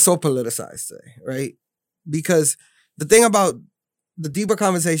everything is so politicized today, right? Because the thing about the deeper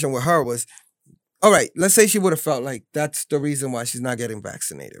conversation with her was, all right, let's say she would have felt like that's the reason why she's not getting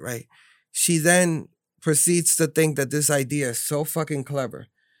vaccinated, right? She then proceeds to think that this idea is so fucking clever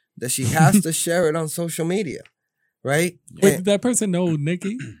that she has to share it on social media, right? Wait, And did that person know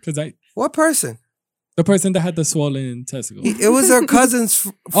Nikki? Because what person? the person that had the swollen testicle. It was her cousin's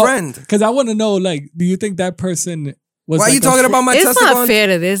friend. Because I want to know, like, do you think that person was Why are you like a talking about my It's testicle? not fair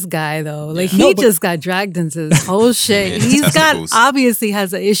to this guy though. Like No, he but- just got dragged into this whole shit. Yeah, He's got testicles. obviously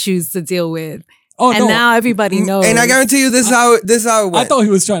has issues to deal with, Oh and no! now everybody knows. And I guarantee you, this is how it I went. thought he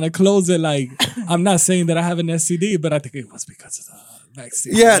was trying to close it. Like, I'm not saying that I have an STD, but I think it was because of the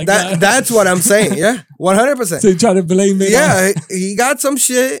vaccine. Yeah, Like, that's what I'm saying. Yeah, 100%. So you try to blame it. Yeah, he got some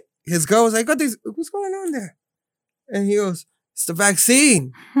shit. His girl was like, what's going on there? And he goes, it's the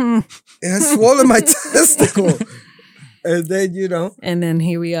vaccine. It has swollen my testicle. And then, And then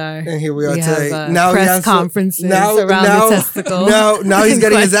here we are. and here we are We today. have Now he press has to- conferences around the testicle. Now he's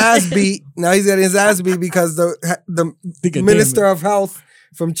getting his ass beat. Now he's getting his ass beat because the Think Minister of Health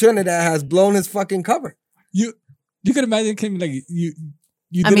from Trinidad has blown his fucking cover. You could imagine him like you.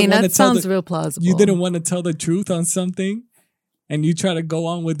 I Didn't mean, want to that tell sounds the, real plausible. You didn't want to tell the truth on something, and you try to go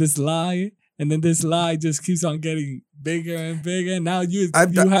on with this lie, and then this lie just keeps on getting bigger and bigger. And now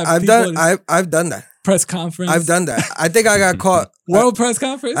I've done done that. press conference. I've done that. I think I got caught. World press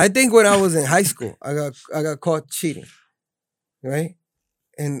conference. I think when I was in high school, I got caught cheating, right?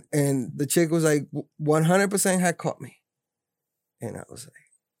 And the chick was like 100% had caught me, and I was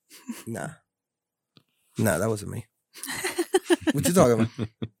like, nah, that wasn't me. What you talking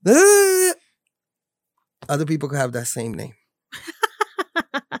about? Other people could have that same name.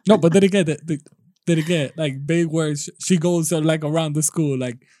 No, but then again, like big words. She goes like around the school,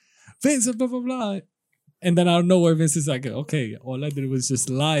 like Vince, blah blah blah, and then out of nowhere, Vince is like, okay, all I did was just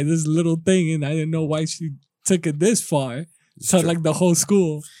lie this little thing, and I didn't know why she took it this far to true. like the whole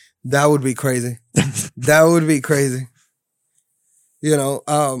school. That would be crazy. That would be crazy.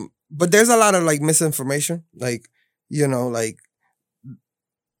 But there's a lot of like misinformation. Like, like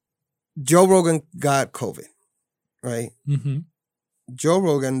Joe Rogan got COVID, right? Mm-hmm. Joe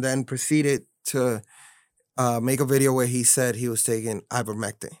Rogan then proceeded to make a video where he said he was taking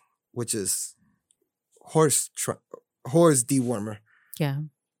ivermectin, which is horse dewormer. Yeah.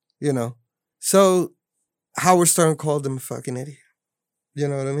 So Howard Stern called him a fucking idiot. You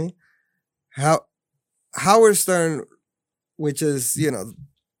know what I mean? Howard Stern, which is,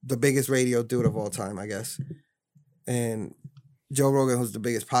 the biggest radio dude of all time, I guess. And Joe Rogan, who's the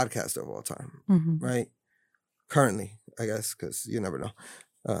biggest podcaster of all time, right? Currently, I guess, because you never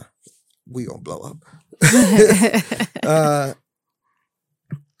know. We gonna blow up.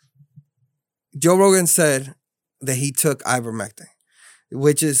 Joe Rogan said that he took ivermectin,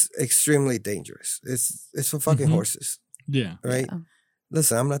 which is extremely dangerous. It's for fucking horses, Yeah. right? Yeah.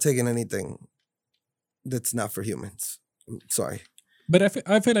 Listen, I'm not taking anything that's not for humans. I'm sorry. But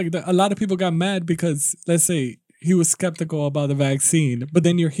I feel like a lot of people got mad because, let's say, he was skeptical about the vaccine, but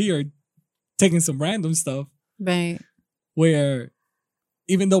then you're here taking some random stuff Right. where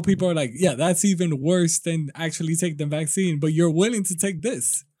even though people are like, yeah, that's even worse than actually take the vaccine, but you're willing to take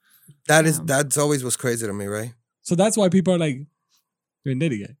this. That's always what's crazy to me, right? So that's why people are like, you're an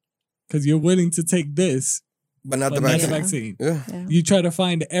idiot. Because you're willing to take this, But not but the not the vaccine. vaccine. Yeah. Yeah. You try to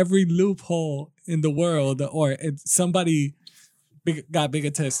find every loophole in the world, or somebody got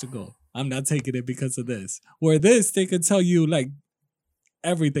bigger testicle. I'm not taking it because of this. Where this, they could tell you like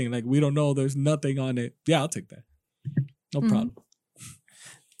everything. Like, we don't know, there's nothing on it. Yeah, I'll take that. No problem.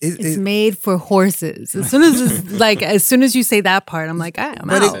 It's made for horses. As soon as you say that part, I'm like, I'm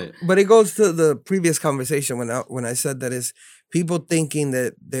out. But it goes to the previous conversation when I said that is people thinking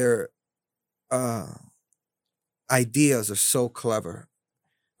that their ideas are so clever,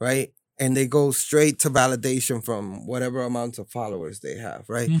 right? And they go straight to validation from whatever amount of followers they have,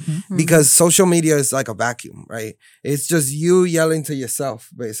 right? Mm-hmm. Because social media is like a vacuum, right? It's just you yelling to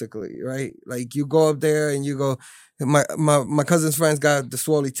yourself, basically, right? Like you go up there and you go, my cousin's friend's got the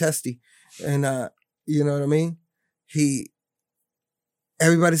swolly testy, and you know what I mean?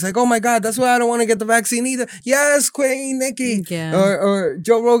 Everybody's like, oh my God, that's why I don't want to get the vaccine either. Yes, Queen Nikki, Yeah. or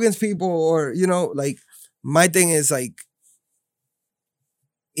Joe Rogan's people, or like my thing is like,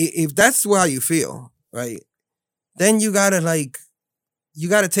 if that's how you feel, right? Then you gotta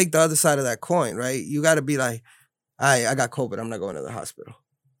take the other side of that coin, right? You gotta be like, I got COVID, I'm not going to the hospital.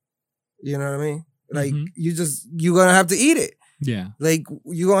 You know what I mean? Like you're gonna have to eat it. Yeah. Like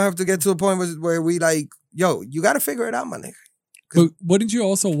you're gonna have to get to a point where we like, yo, you gotta figure it out, my nigga. But wouldn't you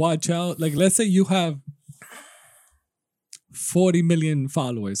also watch out? Like, let's say you have 40 million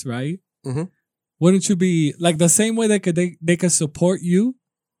followers, right? Mm-hmm. Wouldn't you be like the same way they could support you?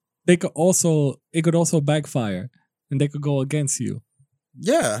 It could also backfire and they could go against you.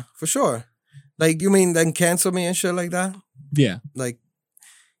 Yeah, for sure. Like, you mean then cancel me and shit like that? Yeah. Like,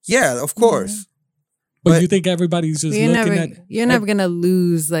 yeah, of course. But But- you think everybody's just You're never gonna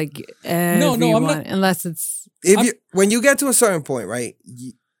lose like everyone no, I'm not- unless it's When you get to a certain point, right?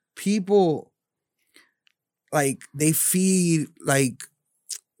 People, like they feed like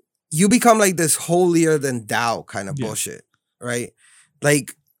you become like this holier than thou kind of Yeah. bullshit, right?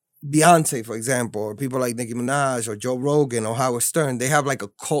 Like Beyonce, for example, or people like Nicki Minaj or Joe Rogan or Howard Stern, they have like a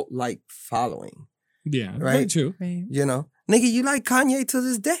cult-like following, Yeah, very Right. true. Right. you know? Nigga, you like Kanye to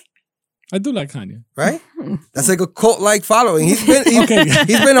this day, I do like Kanye. right? That's like a cult-like following. He's been Okay.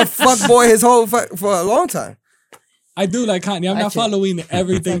 he's been a fuckboy his whole for a long time. I do like Kanye. I'm not Actually- following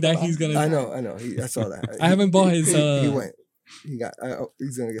everything that he's gonna. I know. I saw that. I haven't bought his. He went.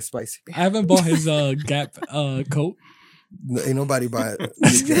 He's gonna get spicy. I haven't bought his Gap coat. Ain't nobody buy it.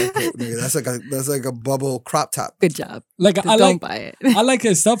 Nigga, that's like a bubble crop top. Good job. Like Just I don't like buy it. I like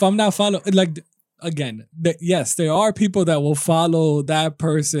his stuff. I'm not following. Like again, yes, there are people that will follow that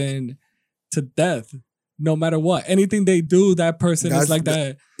person to death, no matter what. Anything they do, that person That's is like the-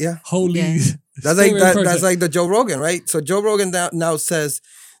 that. yeah. Holy. Yeah. That's like spirit person. that's like the Joe Rogan, right? So Joe Rogan now says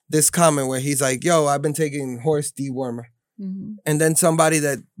this comment where he's like, "Yo, I've been taking horse dewormer," Mhm. and then somebody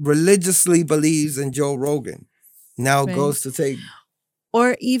that religiously believes in Joe Rogan now Right. goes to take.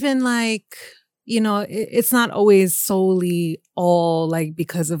 Or even like, it's not always solely all like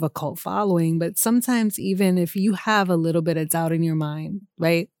because of a cult following, but sometimes even if you have a little bit of doubt in your mind,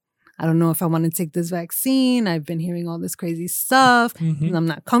 right? I don't know if I want to take this vaccine. I've been hearing all this crazy stuff. Mhm. And I'm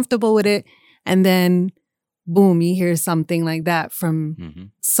not comfortable with it. And then, boom, you hear something like that from Mm-hmm.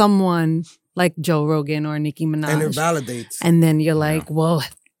 someone like Joe Rogan or Nicki Minaj. And it validates. And then you're like, well,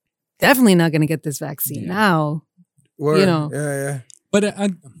 definitely not going to get this vaccine Yeah. now. Word. you know. Yeah. But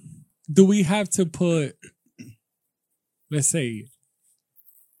do we have to put, let's say,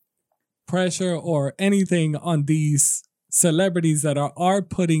 pressure or anything on these celebrities that are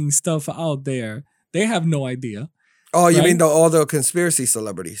putting stuff out there? They have no idea. Oh, you Right? mean all the conspiracy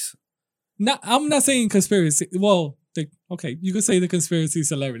celebrities? No, I'm not saying conspiracy. Well, okay, you could say the conspiracy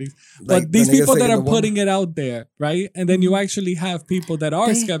celebrities, Like but these the niggas people that taking are the putting it out there, right? And then you actually have people that are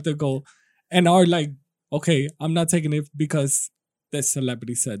They- skeptical and are like, okay, I'm not taking it because this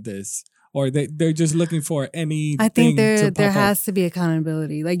celebrity said this, or they're just looking for anything. I think to there pop up. has to be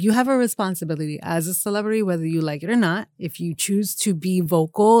accountability. Like you have a responsibility as a celebrity, whether you like it or not. If you choose to be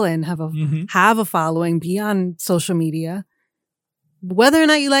vocal and have a following, be on social media, whether or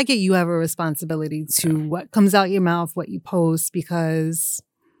not you like it, you have a responsibility to what comes out your mouth, what you post, because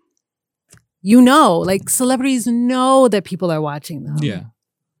like celebrities know that people are watching them. Yeah.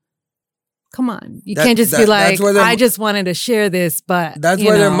 Come on. You That- can't just be that- like, that's where their- I just wanted to share this, but That's you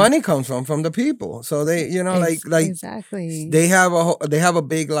where their know. money comes from the people. So they, like exactly. they have a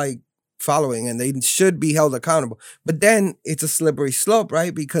big like following, and they should be held accountable. But then it's a slippery slope,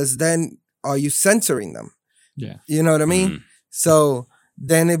 right? Because then are you censoring them? Yeah. You know what I mean? Mhm. So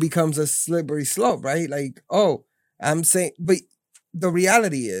then it becomes a slippery slope, right? Like, oh, I'm saying, but the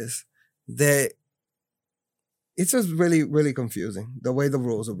reality is that it's just really, really confusing the way the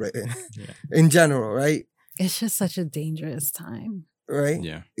rules are written Yeah. in general, right? It's just such a dangerous time. Right?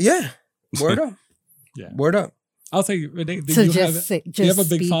 Yeah. Yeah. Word up. Yeah. Word up. I'll say, Renee, do To you just have say, do you have a just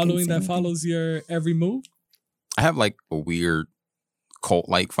big speak and following say that anything. follows your every move? I have like a weird cult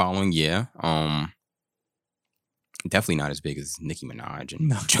like following, yeah. Definitely not as big as Nicki Minaj and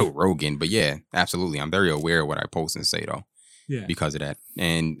No. Joe Rogan, but yeah, absolutely. I'm very aware of what I post and say though, Yeah. because of that.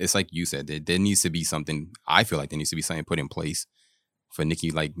 And it's like you said, there needs to be something. I feel like there needs to be something put in place for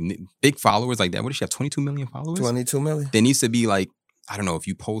Nicki, like big followers like that. What does she have? 22 million followers. 22 million. There needs to be like, I don't know, if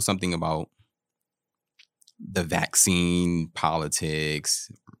you post something about the vaccine,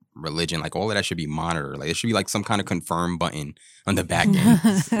 politics, religion, like all of that should be monitored. Like there should be like some kind of confirm button on the back end.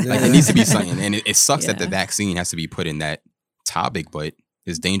 Like Yeah. there needs to be something. And it sucks that the Yeah. vaccine has to be put in that topic, but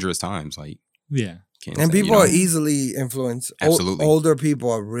it's dangerous times. Like Yeah. can't And say, you people know, are easily influenced. Absolutely. Older people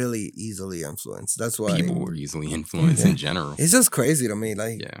are really easily influenced. That's why people were easily influenced Yeah. in general. it's just crazy to me.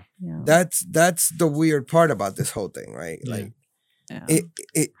 Like Yeah. Yeah. that's the weird part about this whole thing, right? Yeah. Like Yeah.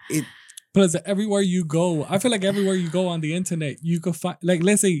 it Plus, everywhere you go, I feel like everywhere you go on the internet, you could find, like,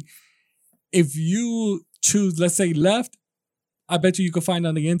 let's say, if you choose, let's say, left, I bet you could find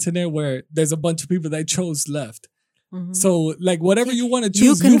on the internet where there's a bunch of people that chose left. Mhm. So, like, whatever you want to you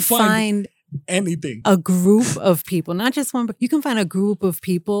choose, can you find find anything. a group of people, not just one, but you can find a group of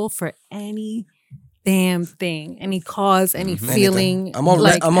people for any damn thing, any cause, any Mhm. feeling. anything. I'm on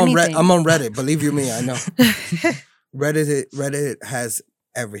like I'm on anything. I'm on Reddit. Believe you me, I know. Reddit has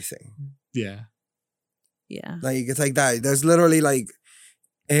everything. Yeah. Yeah. Like it's like that. There's literally like,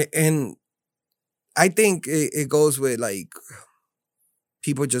 and I think it goes with like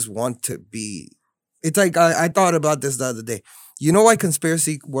people just want to be. It's like I thought about this the other day. You know why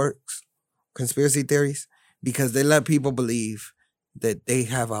conspiracy works? Conspiracy theories, because they let people believe that they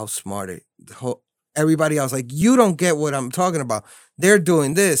have outsmarted everybody else. Like, you don't get what I'm talking about. They're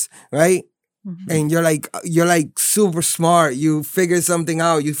doing this, right? Mhm. And you're like super smart. You figured something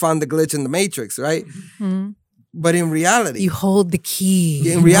out. You found the glitch in the matrix, right? Mhm. But in reality, You hold the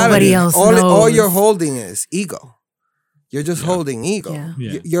key. in reality, Nobody else all knows. you're holding is ego. You're just Yeah. holding ego. Yeah.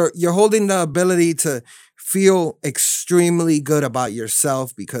 Yeah. You're holding the ability to feel extremely good about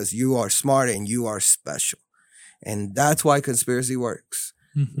yourself because you are smart and you are special. And that's why conspiracy works,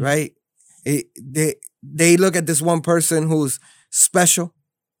 Mhm. right? They look at this one person who's special,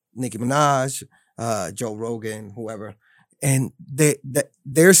 Nicki Minaj, Joe Rogan, whoever, and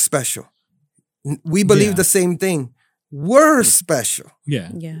they're special. We believe Yeah. the same thing. We're special.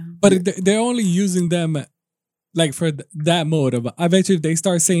 Yeah. Yeah. But they're only using them like for that motive. I bet you if they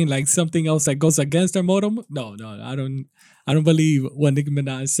start saying like something else that goes against their motive, no, I don't believe what Nicki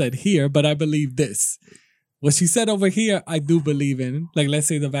Minaj said here, but I believe this. What she said over here, I do believe in. Like, let's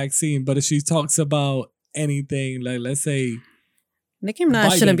say the vaccine, but if she talks about anything, like let's say, Nicki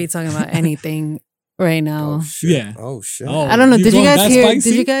Minaj shouldn't be talking about anything right now. Oh shit. Yeah. Oh shit. Oh, I don't know. you Did you going guys that hear? spicy?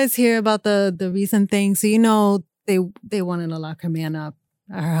 Did you guys hear about the recent thing? So you know they wanted to lock her man up,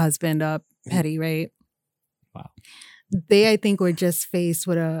 her husband up, Petty, right? Wow. They, I think, were just faced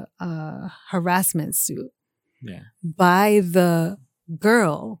with a harassment suit yeah, by the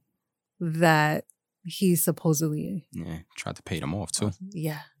girl that he supposedly, Yeah, tried to pay them off too.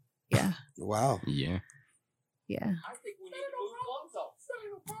 yeah, Wow. Yeah. yeah.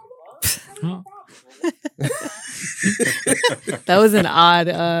 Huh? That was an odd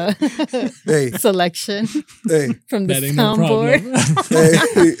Hey, selection hey, from the that ain't no soundboard.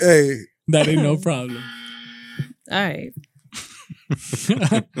 problem. hey. That ain't no problem. All right.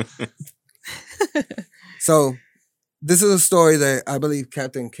 So this is a story that I believe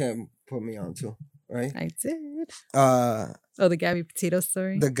Captain Kim put me onto, right? I did. Uh, The Gabby Petito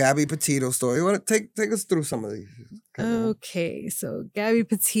story. the Gabby Petito story. You want to take us through some of these? Okay, so Gabby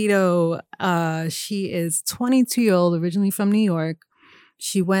Petito, she is 22-year-old, originally from New York.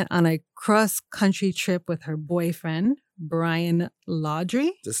 She went on a cross-country trip with her boyfriend, Brian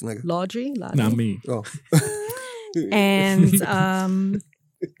Laundrie. This nigga. Laundrie? Not me. Oh. And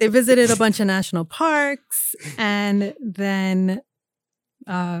they visited a bunch of national parks. And then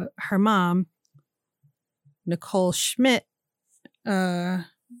her mom, Nicole Schmidt, the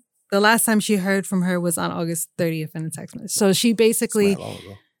last time she heard from her was on August 30th in a text message. So she basically, It's not long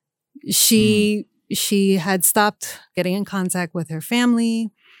ago. she had stopped getting in contact with her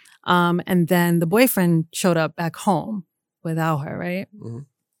family. And then the boyfriend showed up back home without her, right? Mhm.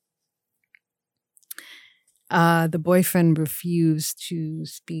 The boyfriend refused to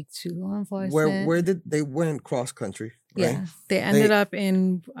speak to law enforcement. Where did they went cross country? Right? Yeah, they ended up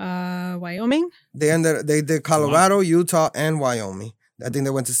in Wyoming. They did Colorado, Utah, and Wyoming. I think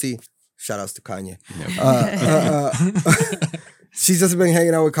they went to see. Shout outs to Kanye. She's just been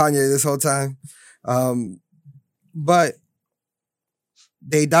hanging out with Kanye this whole time. But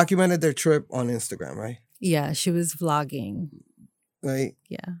they documented their trip on Instagram, right? Yeah, she was vlogging. Right?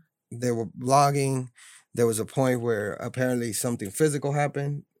 Yeah. They were vlogging. There was a point where apparently something physical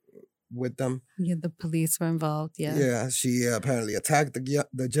happened with them. Yeah, the police were involved. Yeah. Yeah, she apparently attacked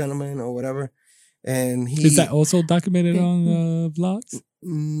the gentleman or whatever. And he Is that also documented on the vlogs?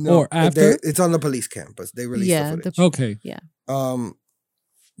 no, or after? it's on the police campus. They released Yeah, the footage. Okay.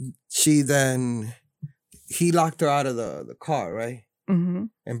 She then he locked her out of the car, right? Mm-hmm.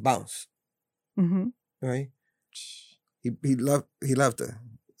 And bounced, Mm-hmm. right? He left her.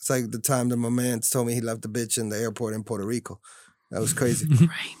 It's like the time that my man told me he left the bitch in the airport in Puerto Rico. That was crazy.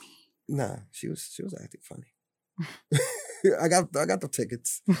 Nah, she was acting funny. I got the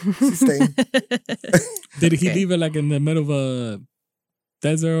tickets. She's staying. Did he Okay. leave it like in the middle of a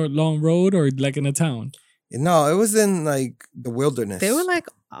desert long road or like in a town? No, it was in like the wilderness. They were like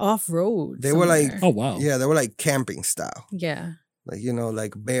off road. They were like- somewhere. Oh wow. yeah, they were like camping style. Yeah. Like,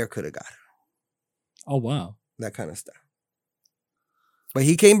 like Bear could have got her. Oh wow. That kind of stuff. But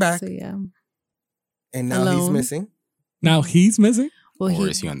he came back So yeah. and now he's Alone. missing. Now he's missing? Well, Or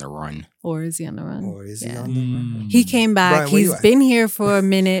is he on the run? or is he on the run? Or is he Yeah. on the run? He came back. Brian, where you He's at? been here for a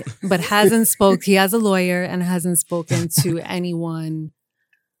minute, but hasn't spoke. He has a lawyer and hasn't spoken to anyone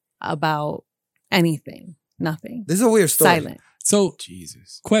about anything. Nothing. This is a weird story. Silent. So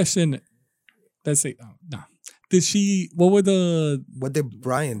Jesus. question. Let's say no. Did she what were the What did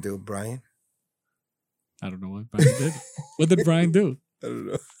Brian do, Brian? I don't know what Brian did. What did Brian do? I don't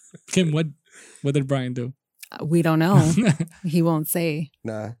know. Kim, what did Brian do? We don't know. He won't say.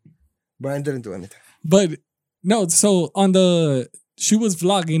 Nah. Brian didn't do anything. But no, so she was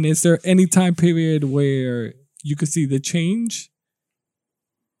vlogging. Is there any time period where you could see the change?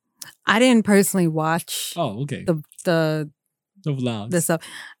 I didn't personally watch Oh, okay. the vlogs. the stuff.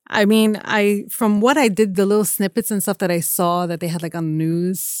 I mean, from what I did, the little snippets and stuff that I saw that they had like on the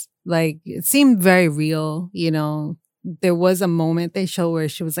news, like it seemed very real. You know, there was a moment they show where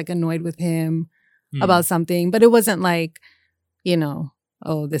she was like annoyed with him about something, but it wasn't like, you know,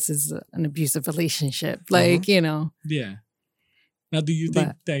 oh, this is an abusive relationship. Like, you know. Yeah. Now, do you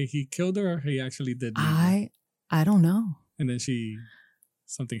think that he killed her or he actually did? I don't know. And then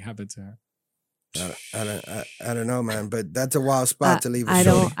something happened to her. I don't know, man. But that's a wild spot to leave.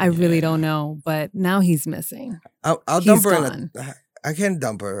 I really don't know. But now he's missing. I'll dump her. I can't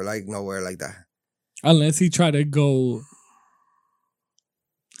dump her like nowhere like that. Unless he tried to go.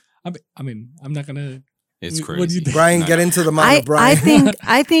 I mean, I'm not gonna. It's crazy. What do you think? Brian, get into the mind of Brian.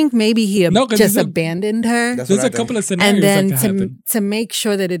 I think maybe he just abandoned her. There's a couple of scenarios and then that can happen. to make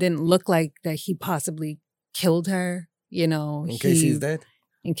sure that it didn't look like that he possibly killed her. You know, in case she's dead.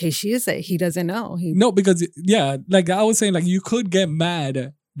 In case she is dead, he doesn't know. No, because like I was saying, like you could get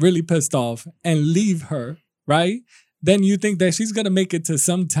mad, really pissed off, and leave her, right? Then you think that she's gonna make it to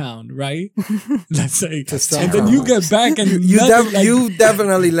some town, right? Let's say, and then you get back and you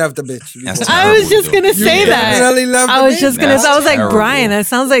definitely left the bitch. I was just gonna say that. Definitely left I was just gonna. I was like, Brian, that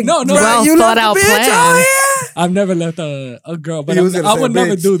sounds like well thought out plan. Oh, yeah. I've never left a girl, but I would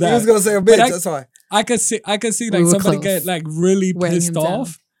never do that. He was gonna say a bitch. That's why. I could see like somebody get like really pissed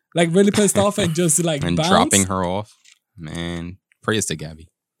off, and just like and bounce. Dropping her off. Man, praise to Gabby.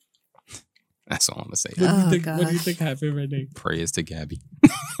 That's all I'm gonna say. What do you think happened right now? Praise to Gabby.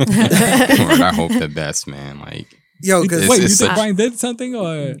 Lord, I hope the best, man. Like, yo, wait, you think Brian did something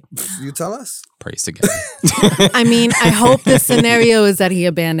or you tell us? Praise to Gabby. I mean, I hope the scenario is that he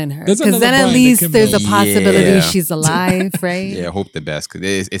abandoned her, because then at least there's a possibility she's alive, right? Yeah, I hope the best,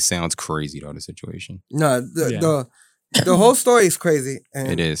 because it sounds crazy though, the situation. No, the whole story is crazy. And,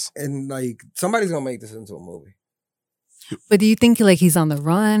 it is, and like somebody's gonna make this into a movie. But do you think like he's on the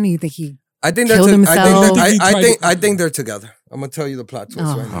run? You think he? I think I think they're together. I'm gonna tell you the plot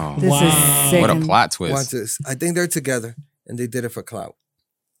twist right now. This is sick. What a plot twist! Watch this. I think they're together, and they did it for clout.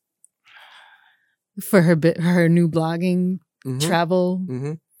 For her new blogging travel,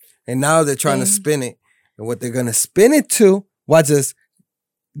 and now they're trying to spin it, and what they're gonna spin it to? Watch this.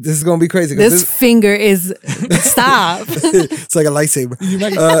 This is gonna be crazy. This finger is stop. It's like a lightsaber.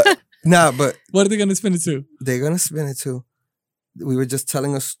 Nah, but what are they gonna spin it to? They're gonna spin it to. We were just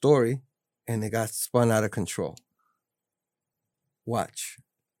telling a story. And it got spun out of control. Watch.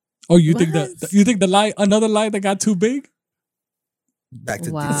 Oh, you think the lie, another lie that got too big? Back to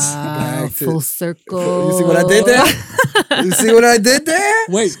full circle. You see what I did there? You see what I did there?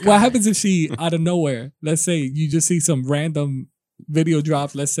 Wait, what happens if she out of nowhere? Let's say you just see some random video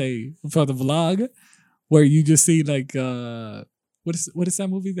drop. Let's say for the vlog, where you just see like what is that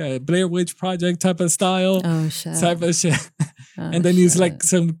movie? The Blair Witch Project type of style. Oh shit. Type of shit. And then use like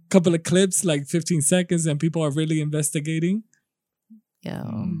some couple of clips, like 15 seconds, and people are really investigating. Yeah.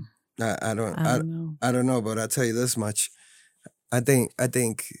 I don't know, but I'll tell you this much. I think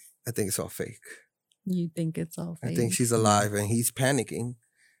it's all fake. You think it's all fake? I think she's alive and he's panicking.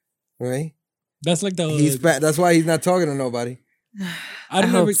 Right? That's like that's why he's not talking to nobody. I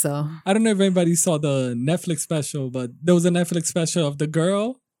hope so. I don't know if anybody saw the Netflix special, but there was a Netflix special of the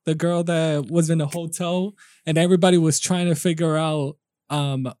girl that was in a hotel, and everybody was trying to figure out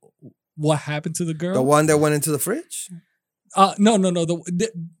what happened to the girl. The one that went into the fridge? No.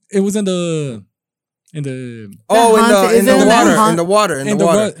 It was in the water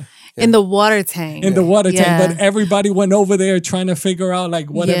tank. In the water tank. But everybody went over there trying to figure out like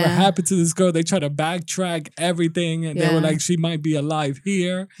whatever happened to this girl. They tried to backtrack everything, and they were like, she might be alive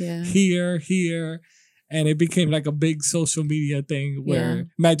here, here. And it became like a big social media thing where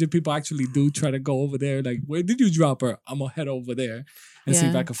imagine people actually do try to go over there. Like, where did you drop her? I'm gonna head over there and see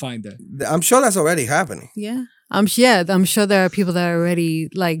if I can find her. I'm sure that's already happening. Yeah. I'm sure there are people that are already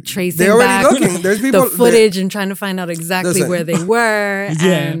like tracing They're already back looking. There's people the footage and trying to find out exactly where they were.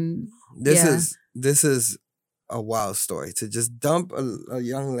 And this is a wild story to just dump a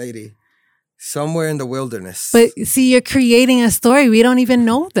young lady somewhere in the wilderness. But see, you're creating a story. We don't even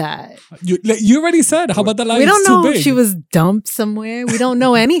know that. You already said. How about the lie? We don't know if she was dumped somewhere. We don't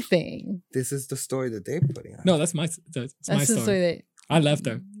know anything. This is the story that they're putting out. No, that's my story. The story that I left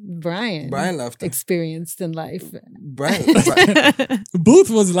her. Brian left her. Experienced in life. Brian.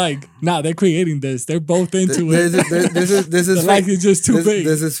 Booth was like, nah, they're creating this. They're both into it. This is the fake. life is just too big.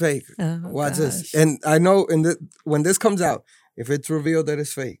 This is fake. Watch this. And I know when this comes out, if it's revealed that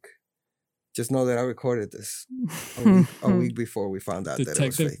it's fake, just know that I recorded this a week before we found out that it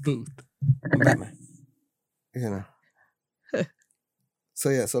was fake. Booth. I'm Batman. You know.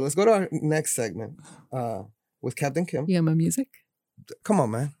 So let's go to our next segment with Captain Kim. You have my music? Come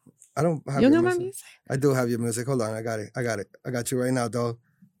on, man. I don't have You your know my music. music? I do have your music. Hold on, I got it. I got you right now, dog.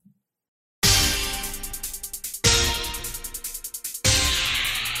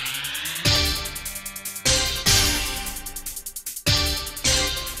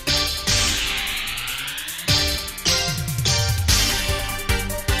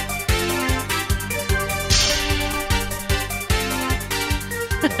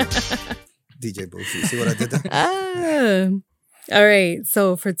 DJ Booth. You see what I did there? All right.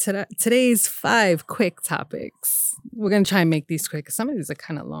 So for today's 5 quick topics, we're gonna try and make these quick. Some of these are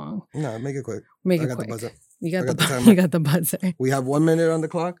kind of long. No, make it quick. Make I it got quick. the buzzer. You got I got the the timer. you got the buzzer. We have 1 minute on the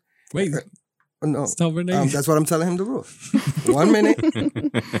clock. Wait, No, stop Renee. that's what I'm telling him the rule. 1 minute.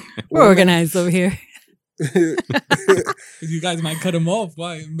 We're organized over here. You guys might cut him off.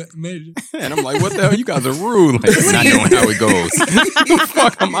 Why? Mid. And I'm like, what the hell? You guys are rude. Like, not knowing how it goes.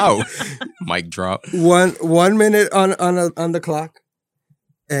 Fuck, I'm out. Mic drop. 1 minute on the clock,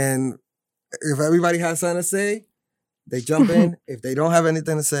 and if everybody has something to say, they jump in. If they don't have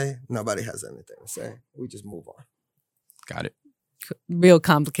anything to say, nobody has anything to say. We just move on. Got it. Real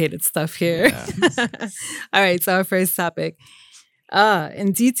complicated stuff here. Yeah. All right. So our first topic.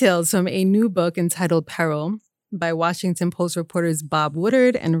 In details from a new book entitled Peril by Washington Post reporters Bob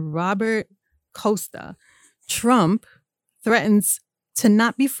Woodard and Robert Costa, Trump threatens to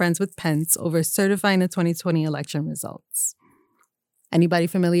not be friends with Pence over certifying the 2020 election results. Anybody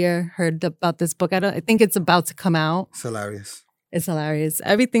familiar? Heard about this book? I think it's about to come out. It's hilarious. It's hilarious.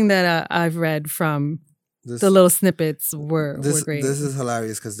 Everything that I've read from This, the little snippets were great. This is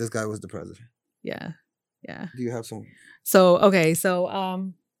hilarious because this guy was the president. Yeah. Do you have some? So, okay. So,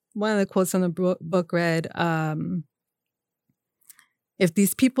 one of the quotes from the book read, if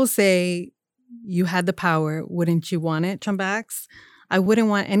these people say you had the power, wouldn't you want it? Trump asks. I wouldn't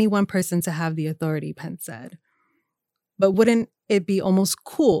want any one person to have the authority, Pence said. But wouldn't it be almost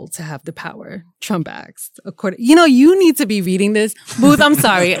cool to have the power? Trump asked. You need to be reading this. Booth, I'm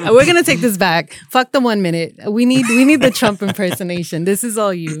sorry. We're going to take this back. Fuck the 1 minute. We need the Trump impersonation. This is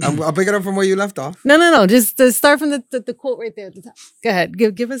all you. I'll pick it up from where you left off. No. Just start from the quote right there at the top. Go ahead.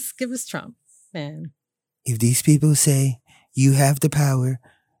 Give us Trump, man. If these people say you have the power,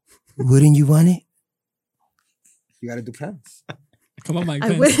 wouldn't you want it? You got to do Pence. Come on, Mike I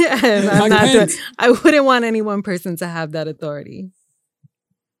Pence. wouldn't. I wouldn't want any one person to have that authority.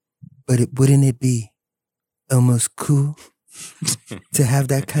 But wouldn't it be almost cool to have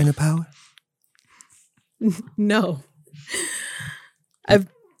that kind of power? No.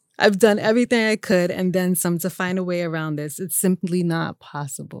 I've done everything I could and then some to find a way around this. It's simply not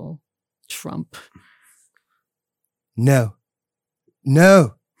possible. Trump. No.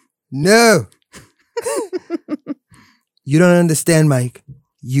 You don't understand, Mike.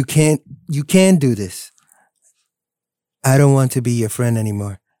 You can't do this. I don't want to be your friend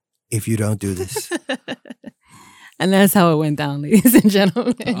anymore if you don't do this. And that's how it went down, ladies and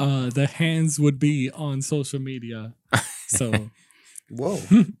gentlemen. The hands would be on social media. So, Whoa.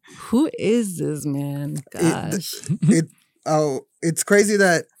 Who is this man? Gosh. It's crazy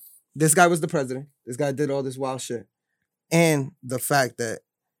that this guy was the president. This guy did all this wild shit. And the fact that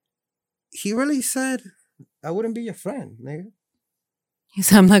he really said, I wouldn't be your friend, nigga. He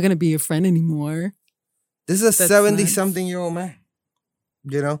said, I'm not going to be your friend anymore. This is a That's 70-something-year-old man.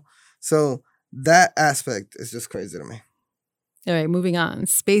 You know? So that aspect is just crazy to me. All right, moving on.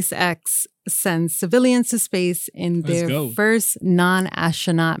 SpaceX sends civilians to space in Let's their go. first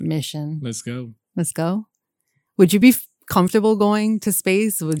non-astronaut mission. let's go. Let's go. Would you be comfortable going to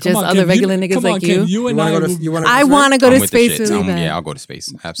space with Come just on, other Kim. regular niggas Come on, like Kim. you? You and wanna I go to- will- you wanna I space? want to go I'm to with the space shits. really bad. Yeah, I'll go to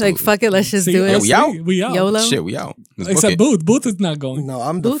space. Absolutely. Like, fuck it, let's just See, do Yeah, it. we out. We out. YOLO. Shit, we out. Let's book Except it. Booth. Booth is not going. No,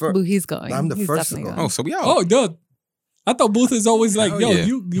 I'm the Booth, first. Booth, he's going. I'm the He's first to definitely go. going. Oh, so we out. Oh, dude. I thought Booth is always like, Hell yo, yeah.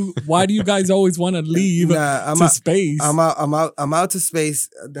 you. Why do you guys always want to leave Nah, to space? I'm out to space.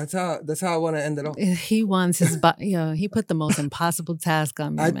 That's how I want to end it off. He wants his he put the most impossible task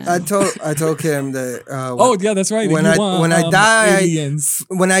on me, man. I told Kim that Oh yeah, that's right. when You I- want, when I die, aliens.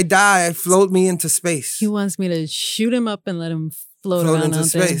 when I die, float me into space. He wants me to shoot him up and let him float Float around into out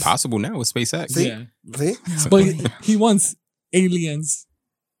there. space. Possible now with SpaceX. See? Yeah, See? but he wants aliens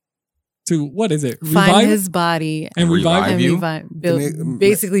to what is it? Find Revive his body and revive. and you?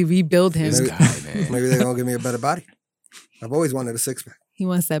 basically rebuild him. This Maybe- guy, man. Maybe they're gonna give me a better body. I've always wanted a 6-pack. He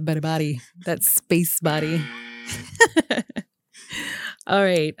wants that better body, that space body. All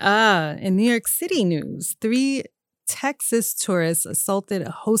right. In New York City news, 3 Texas tourists assaulted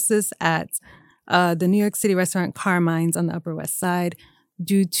a hostess at the New York City restaurant Carmine's on the Upper West Side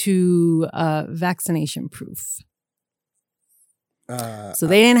due to vaccination proof. So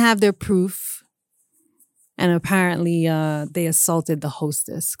they didn't have their proof. And apparently they assaulted the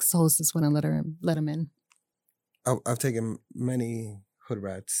hostess because the hostess wouldn't let him in. I've taken many hood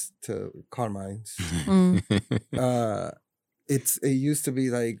rats to Carmine's. It used to be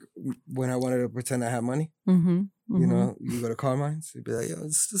like when I wanted to pretend I had money. Mm-hmm. You know, you go to Carmine's, you'd be like, yo,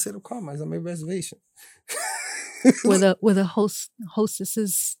 let's just hit up Carmine's. I made a reservation. Were the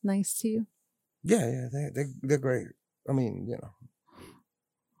hostesses nice to you? Yeah, they're great. I mean, you know.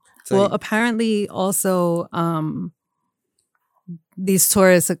 Well, apparently also these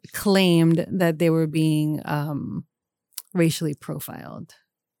tourists claimed that they were being racially profiled.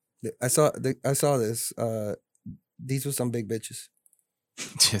 I saw this. These were some big bitches.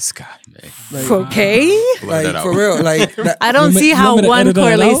 This guy, man. Like, Okay. Blur that like out. for real. Like I don't see how want me to one edit that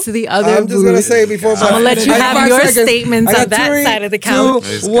correlates out? to the other. I'm just gonna say before. I'm gonna let you I got have 5 your seconds. statements I got on that 3, side of the couch. 2,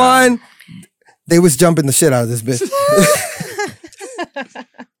 This guy. 1. They was jumping the shit out of this bitch.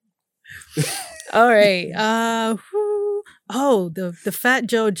 All right. The Fat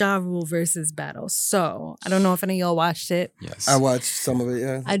Joe Ja Rule versus battle. So I don't know if any of y'all watched it. Yes. I watched some of it.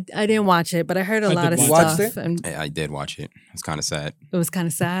 Yeah. I didn't watch it, but I heard a I lot did of watch stuff, it. and I did watch it. It's kind of sad. it was kind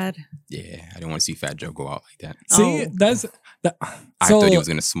of sad. Yeah, I didn't want to see Fat Joe go out like that. See, Oh. that's that. I So thought he was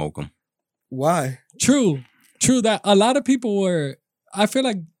gonna smoke him. Why? true that a lot of people were. I feel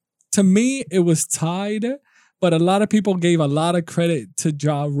like to me it was tied, but a lot of people gave a lot of credit to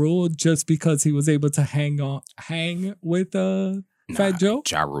Ja Rule just because he was able to hang with Fat Joe.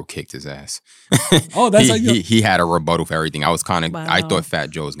 Ja Rule kicked his ass. Oh, that's how you. he had a rebuttal for everything. I was kind of. I Wow. thought Fat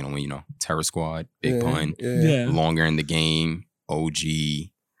Joe was gonna win. You know, Terror Squad, Big Pun, Yeah. longer in the game.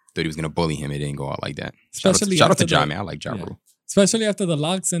 OG. Thought he was gonna bully him. It didn't go out like that. Especially shout out to after Ja, the- man. I like Ja yeah. Rule. Especially after the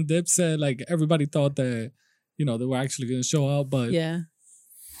Locks and Dip said, like everybody thought that, they were actually going to show out, but Yeah.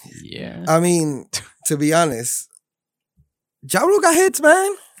 Yeah. I mean, to be honest, Ja Rule got hits,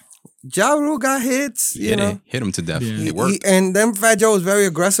 man. Ja Rule got hits. You know. Hit him to death. Yeah. It worked. And then Fat Joe was very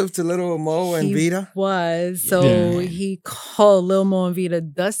aggressive to Little Mo and He Vita. was. So Yeah. he called Lil Mo and Vita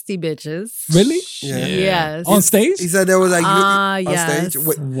dusty bitches. really Yeah. Yes. on stage. He said there was like on yes. stage.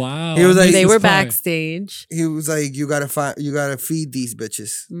 Wow, He was I like- missed They this were part. backstage. He was like, you gotta feed these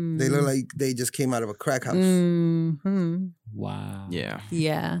bitches. They look Mm. like they just came out of a crack house. Hmm. Wow. Yeah.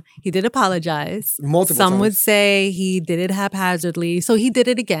 Yeah. He did apologize. Multiple Some would times. say he did it haphazardly. So he did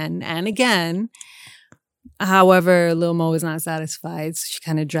it again and again. However, Lil Mo was not satisfied. So she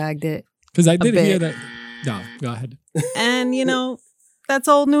kind of dragged it. Because I did hear bit. that. No, go ahead. And, that's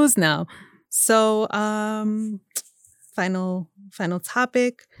old news now. So, final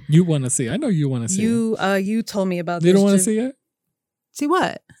topic. You want to see? I know you want to see. You told me about it. You this. don't want to see it? See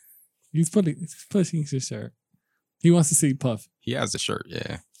what? He's pushing his shirt. He wants to see Puff. He has the shirt.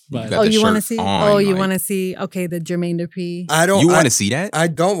 Yeah. But got Oh, the you want to shirt see? on, you like- want to see? Okay, the Jermaine Dupri. I don't. You I- want to see that? I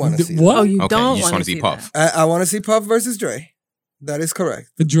don't want to see what? Oh, you Okay, don't you just want wanna to see see Puff. that. I want to see Puff versus Dre. That is correct.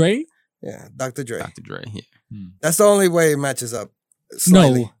 The Dre? Yeah, Dr. Dre. Dr. Dre. Yeah. That's the only way it matches up.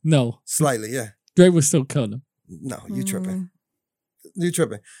 Slightly. No. Slightly, yeah. Dre would still kill him. No, you tripping. Mm. You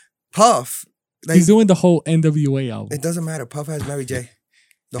tripping. Puff. Like, He's doing the whole NWA album. it doesn't matter. Puff has Mary J.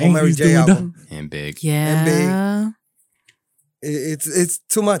 The whole And Mary he's J doing album. And big. Yeah. It's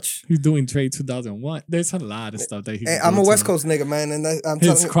too much. He's doing Dre 2001. There's a lot of stuff that he's Hey, doing. I'm a West too. Coast nigga, man, and I'm His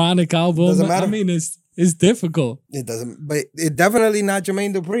telling you, Chronic album. Doesn't matter. I mean, it's difficult. it doesn't. But it definitely not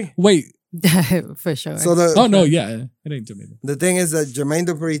Jermaine Dupri. Wait. For sure. So the Oh no, yeah, it ain't Jamaican. the thing is that Jermaine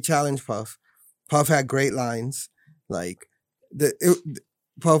Dupri challenged Puff. Puff had great lines. Like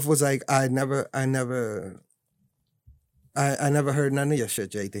Puff was like, I never heard none of your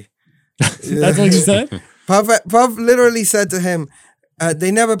shit, JD. That's what you said. Puff literally said to him,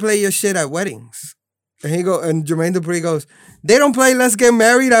 they never play your shit at weddings. And and Jermaine Dupri goes, they don't play Let's Get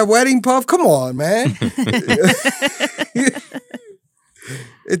Married at wedding, Puff? Come on, man.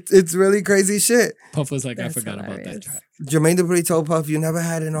 It's really crazy shit. Puff was like, That's I forgot about that hilarious. track. Jermaine Dupri told Puff, you never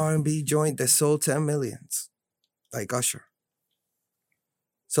had an R&B joint that sold 10 millions. Like Usher.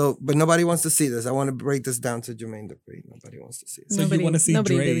 So, but nobody wants to see this. I want to break this down to Jermaine Dupri. Nobody wants to see it. So you want to see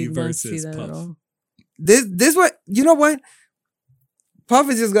nobody Dre really wants to see versus that at Puff? all. This what, you know what? Puff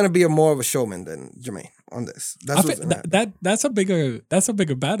is just going to be more of a showman than Jermaine on this. That's I what's feel, gonna happen. that's a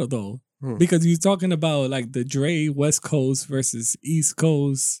bigger battle though, Hmm. because you're talking about like the Dre West Coast versus East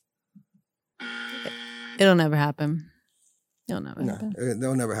Coast. It'll never happen. It'll never No, happen.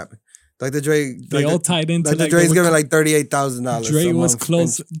 it'll never happen. Dr. Dre, They all tied into Dr. like Dre's they giving were- like $38,000. Dre a was month.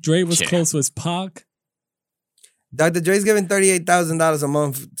 close. Dre was Yeah. close with Pac. Dr. Dre's giving $38,000 a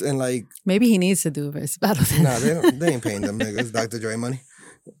month and like, Maybe he needs to do a verse battle then. nah, they ain't paying them niggas Dr. Dre money.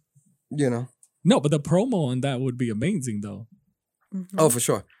 You know. No, but the promo on that would be amazing though. Oh, for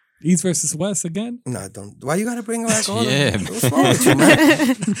sure. East versus West again? No, don't. Why you gotta bring back all Yeah, that? What's wrong with you,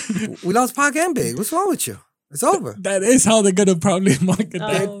 man? We lost Pac and Big. What's wrong with you? It's over. That is how they're gonna probably market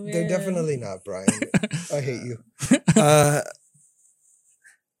that. They're definitely not, Brian. I hate you.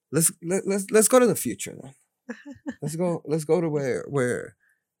 Let's go to the future then. Let's go to where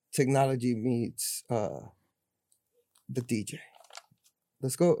technology meets the DJ.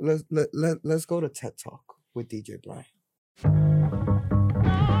 Let's go to TED Talk with DJ Brian.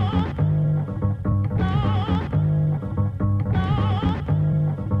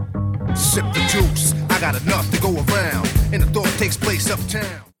 Sip the juice, I got enough to go around, and the thought takes place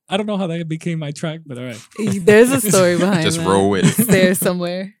uptown. I don't know how that became my track, but all right. There's a story behind Just that. roll with it. It's there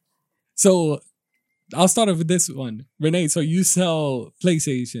somewhere. So I'll start off with this one. Renee, so you sell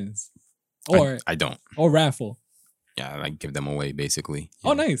PlayStations or I don't. or raffle. Yeah, I give them away basically. Oh,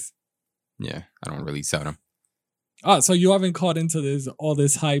 Yeah. nice. Yeah, I don't really sell them. Oh, so you haven't caught into all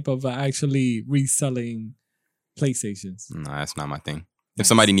this hype of actually reselling PlayStations. No, that's not my thing. If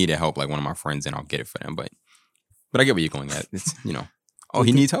somebody needed help, like one of my friends, then I'll get it for them. But I get where you're going at. It's oh,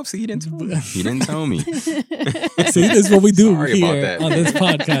 he needs help. See, he didn't tell me. He didn't tell me. See, this is what we do Sorry about here that. on this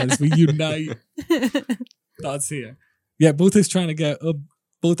podcast. We unite thoughts here. Yeah, Booth is trying to get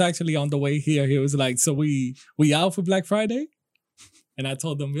Booth actually on the way here. He was like, so we out for Black Friday? And I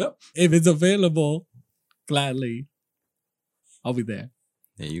told him, yep, if it's available, gladly, I'll be there.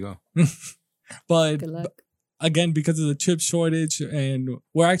 There you go. But Good luck. again, because of the chip shortage, and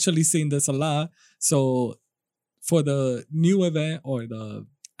we're actually seeing this a lot. So for the new event or the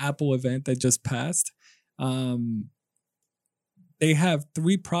Apple event that just passed, they have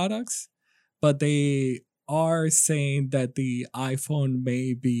 3 products, but they are saying that the iPhone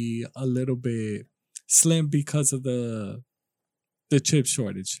may be a little bit slim because of the chip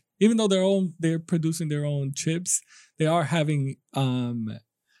shortage. Even though they're producing their own chips, they are having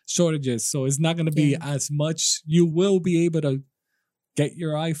shortages. So it's not going to be as much. You will be able to get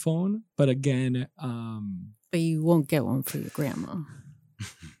your iPhone, but again, But you won't get one for your grandma.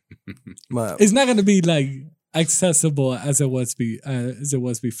 it's not going to be like accessible as it was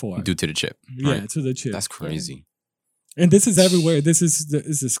before. Due to the chip. Yeah, Right? to the chip. That's crazy. And this is everywhere. This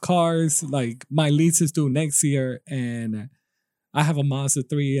is cars. Like my lease is due next year, and I have a Mazda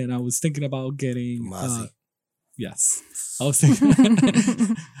 3, and I was thinking about getting. Yes, I was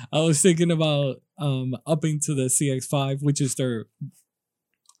thinking. I was thinking about upping to the CX-5, which is their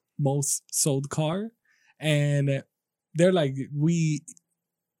most sold car, and they're like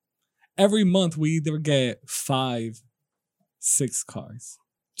every month we either get 5, 6 cars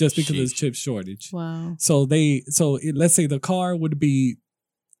just because of this chip shortage. Wow. So let's say the car would be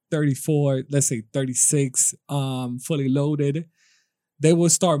 34, let's say 36, fully loaded. They will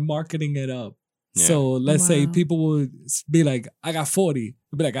start marketing it up. Yeah. So let's say Wow. people would be like, I got 40.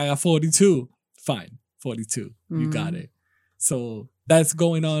 They'll be like, I got 42. Fine, 42. You got it. So that's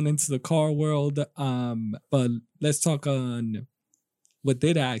going on into the car world. But let's talk on what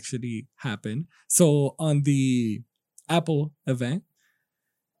did actually happen. So on the Apple event,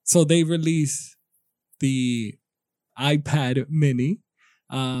 so they released the iPad mini.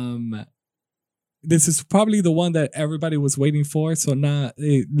 This is probably the one that everybody was waiting for. So now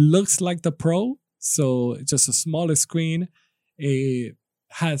it looks like the Pro. So it's just a smaller screen. It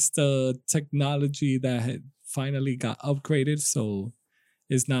has the technology that had finally got upgraded. So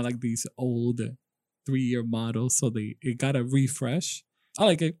it's not like these old 3-year models. So it got a refresh. I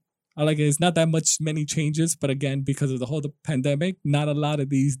like it. It's not that many changes, but again, because of the whole pandemic, not a lot of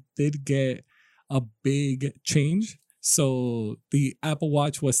these did get a big change. So the Apple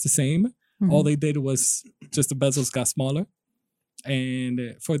Watch was the same. All they did was just the bezels got smaller.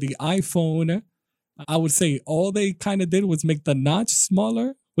 And for the iPhone, I would say all they kind of did was make the notch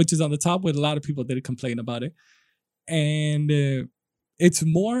smaller, which is on the top, where a lot of people did complain about it. And it's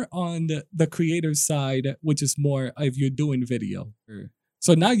more on the creator side, which is more if you're doing video.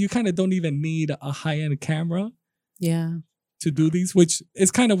 So now you kind of don't even need a high-end camera to do these, which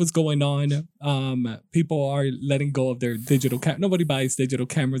is kind of what's going on. People are letting go of their digital camera. Nobody buys digital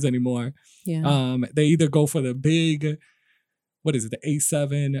cameras anymore. Yeah. They either go for the big, what is it, the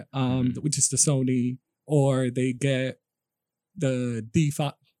A7, which is the Sony, or they get the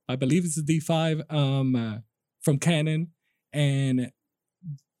D5. I believe it's the D5 from Canon, and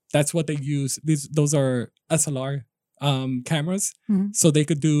that's what they use. Those are SLR cameras, so they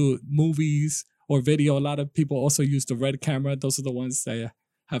could do movies or video. A lot of people also use the Red camera. Those are the ones that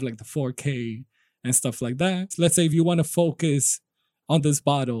have like the 4K and stuff like that. Let's say if you want to focus on this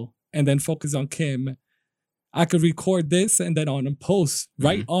bottle and then focus on Kim, I could record this and then on a post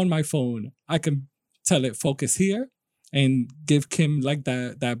right on my phone, I can tell it focus here. and give Kim like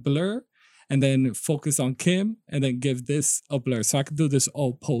that blur, and then focus on Kim, and then give this a blur. So I could do this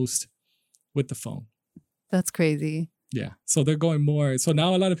all post with the phone. That's crazy. Yeah. So they're going more. So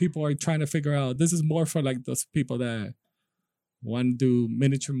now a lot of people are trying to figure out, this is more for like those people that want to do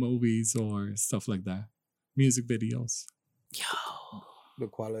miniature movies or stuff like that. Music videos. Yo. The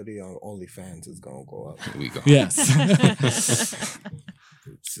quality on OnlyFans is gonna go up. Here we go. Yes.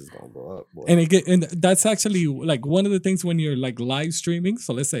 It's just gonna go up, boy. And that's actually like one of the things when you're like live streaming.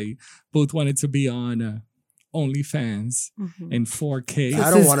 So let's say Booth wanted to be on OnlyFans in 4K. I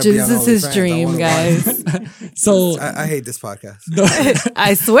don't want to be on This is his OnlyFans. I dream, wanna guys. So I hate this podcast.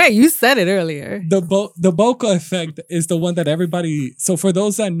 I swear, you said it earlier. the bokeh effect is the one that everybody. So for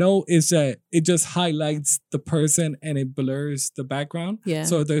those that know, is that it just highlights the person and it blurs the background. Yeah.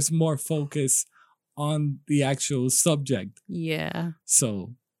 So there's more focus on the actual subject. Yeah.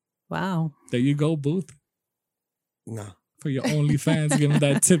 So Wow. there you go, Booth, No. for your OnlyFans. Give them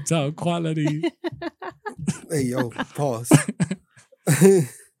that tip top quality. Hey, yo, pause.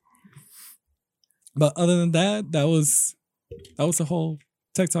 But other than that, that was the whole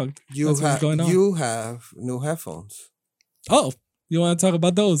tech talk. You That's what's have going on. you have new headphones. Oh, you want to talk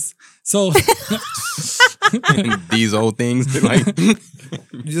about those? So These old things, like You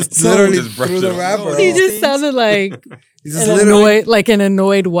just So- literally Just brush threw it the off. wrapper. He off. just sounded like You just an literally. annoyed, like an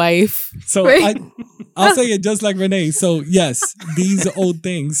annoyed wife. So Right? I'll say it just like Renee. So yes, these old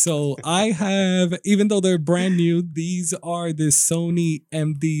things. So I have, even though they're brand new, these are the Sony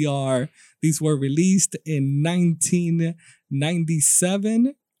MDR. These were released in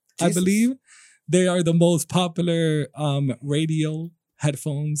 1997, I Jesus. believe. They are the most popular radio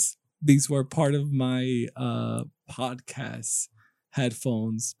headphones. These were part of my podcast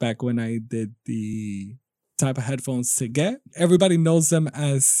headphones back when I did the type of headphones to get. Everybody knows them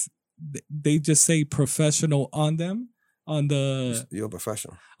as, they just say professional on them, on the You're a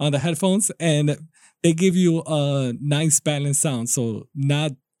professional. headphones, and they give you a nice balanced sound. So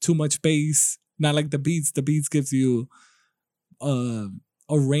not too much bass, not like the Beats. The Beats gives you a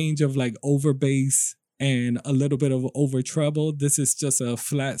range of like over bass and a little bit of over treble. This is just a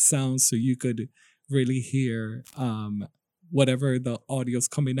flat sound, so you could really hear whatever the audio's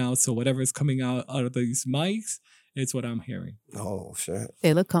coming out. So whatever is coming out of these mics, it's what I'm hearing. Oh shit.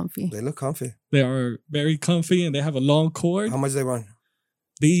 They look comfy. They look comfy. They are very comfy and they have a long cord. How much they run?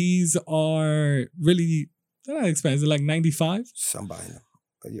 These are really, they're not expensive, like 95. I'm buying them.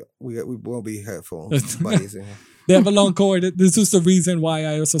 We won't be headphones buddies in here. They have a long cord. This is the reason why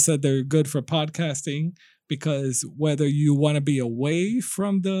I also said they're good for podcasting, because whether you want to be away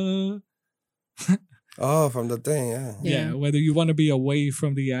from the Oh, from the thing, yeah. Yeah. whether you want to be away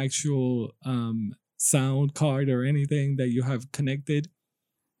from the actual sound card or anything that you have connected,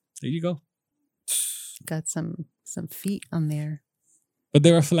 there you go. Got some feet on there. But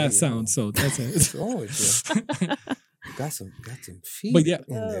they're a flat There you sound, go. so that's What's it. wrong with you? Got some feet But yeah.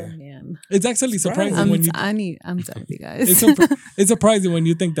 in Oh there. man. It's actually surprising I'm when you. I'm done with you guys. It's surprising when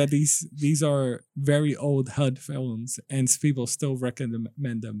you think that these are very old headphones and people still recommend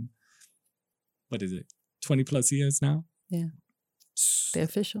them. What is it? 20 plus years now? They're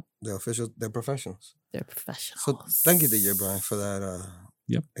official. They're official. They're professionals. They're professionals. So thank you, DJ Brian, for that.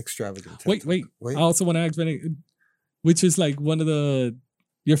 Yep. Extravagant. tip. Wait. Wait. I also want to ask Benny, which is like one of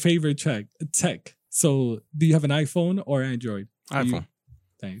your favorite tech. So do you have an iPhone or Android? iPhone.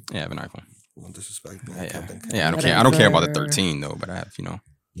 Thank Yeah, I have an iPhone. No disrespect. Yeah, I don't care. I don't care about the Whatever. 13 though, but I have,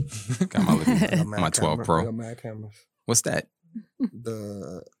 got my living, I got mad my 12 camera- I Pro. got mad cameras. What's that?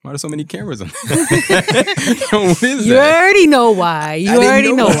 The Why are there so many cameras on? What is You that? already know why. You I didn't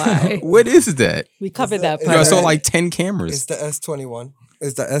already know that. why. What is that? We covered that- that is Yo, I part. saw that- like 10 it's cameras. the S21.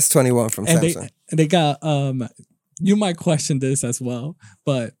 It's the S21 from and Samsung. they got you might question this as well,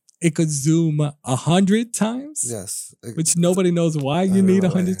 but it could zoom 100 times. Yes. Which nobody knows why I you don't need know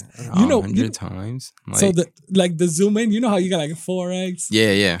 100. why. You know, 100 times. Like, So the zoom in, you know how you got like 4x?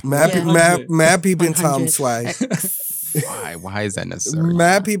 yeah. Mad, Yeah. mad people in Tom 100. swag. Why is that necessary?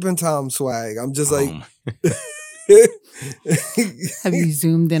 Mad people in Tom swag. I'm just like, Have you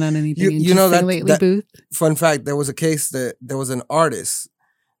zoomed in on anything You- you know interesting that- lately, that- Booth? fun fact, there was a case that there was an artist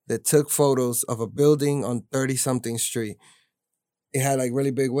that took photos of a building on 30-something street. It had like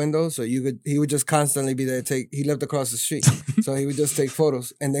really big windows, so he would just constantly be there. He lived across the street, so he would just take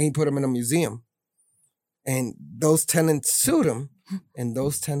photos, and then he put them in a museum. And those tenants sued him, and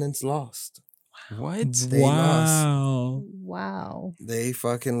those tenants lost. What? They Wow. Wow. They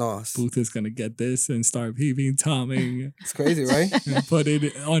fucking lost. Booth is gonna get this and start peeping Tomming It's crazy, right? and put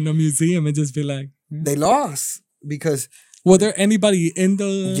it on a museum and just be like, They lost because was there anybody in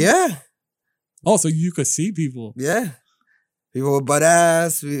the yeah, Oh, so you could see people. yeah. People with butt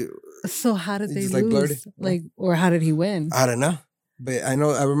ass. So how did He they just, lose? like, blurted. Like, or how did he win? I don't know, but I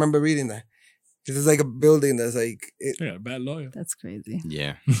remember reading that because it's like a building that's like Yeah, bad lawyer. That's crazy.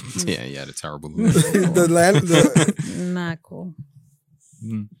 Yeah. Yeah, yeah, the terrible lose. the land. Not cool.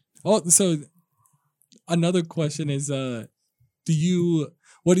 Mm. Oh, so another question is, what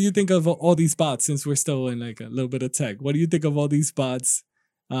do you think of all these bots? Since we're still in like a little bit of tech, what do you think of all these bots,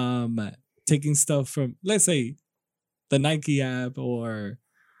 taking stuff from, let's say, the Nike app or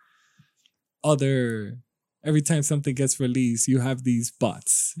other? Every time something gets released, you have these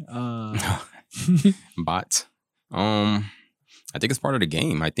bots. Bots. I think it's part of the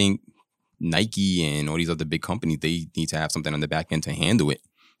game. I think Nike and all these other big companies, they need to have something on the back end to handle it.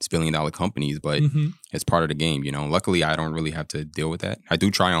 It's billion-dollar companies, but it's part of the game, you know. Luckily, I don't really have to deal with that. I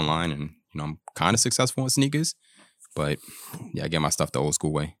do try online, and you know, I'm kind of successful in sneakers, but yeah, I get my stuff the old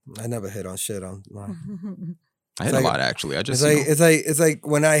school way. I never hit on shit online. I hit like- a lot actually. I just It's like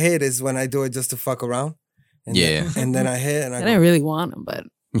when I hit is when I do it just to fuck around. And Yeah. then I hit and I I didn't go, really want him, but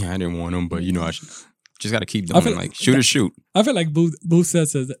yeah, I didn't want them, but you know, I just got to keep I doing feel- like shoot or shoot. I feel like Booth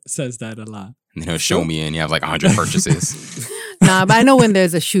says that a lot. And he'll show me, and you have like 100 purchases. nah. But I know when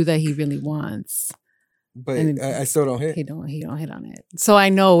there's a shoe that he really wants, but and I still don't hit. he don't hit on it. So I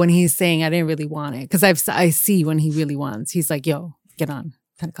know when he's saying I didn't really want it because I see when he really wants. He's like, "Yo, get on."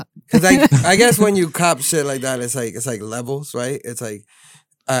 Kind of cop. Because I guess when you cop shit like that, it's like levels, right? It's like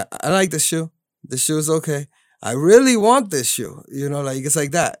I like the shoe. The shoe's okay. I really want this shoe. You know, like it's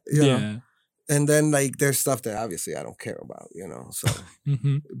like that. You know? Yeah. And then like there's stuff that obviously I don't care about. You know, so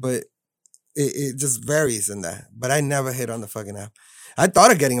but it just varies in that. But I never hit on the fucking app. I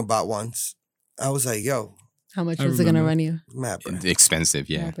thought of getting a bot once. I was like, yo, How much I was it gonna remember. run you? mad, bro. Expensive,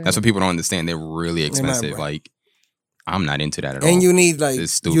 yeah. Yeah, That's what people don't understand. They're really expensive. bro. Like, I'm not into that at all. And you need like It's you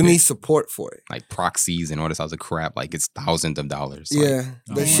stupid. need support for it. Like proxies and all this other crap. Like it's thousands of dollars. Like, Yeah,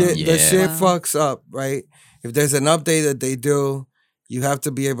 the wow. shit Yeah. the shit Wow. fucks up, right? If there's an update that they do, you have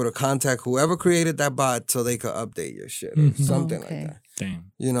to be able to contact whoever created that bot so they could update your shit or Mhm. something Okay. like that.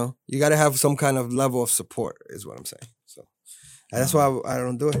 Damn. You know, you got to have some kind of level of support, is what I'm saying. So that's why I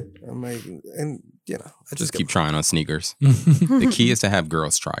don't do it. I'm like, and you know, I just get- keep trying on sneakers. The key is to have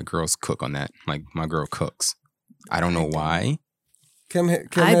girls try. Girls cook on that. Like my girl cooks. I don't know why. Kim hit.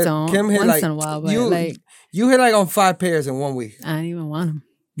 I don't. Kim hit Once like in a while, but you. like You hit like on 5 pairs in 1 week. I didn't even want him.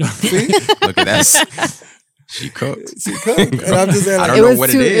 See, Look at that. She cooked. she cooked, and I'm just saying, I like, don't It know was what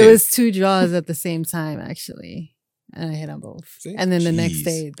it two. It is. was 2 draws at the same time actually, and I hit on both. See? And then the next Jeez.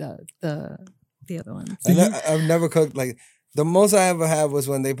 day, the other one. I've never cooked like the most I ever had was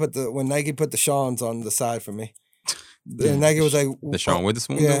when Nike put the Sean's on the side for me. Yeah. Nike was like The Sean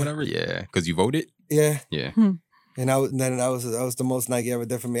Witherspoon Yeah. or whatever. Yeah, because you voted. yeah, Yeah. and that was the most Nike ever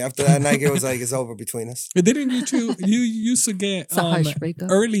did for me. After that, Nike was like, it's over between us. Didn't you used to get It's a harsh breakup.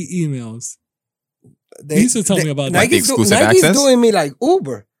 early emails? They You used to tell me about that. Like the exclusive Nike's access? doing me like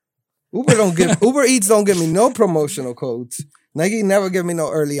Uber. Uber Eats don't give me no promotional codes. Nike never give me no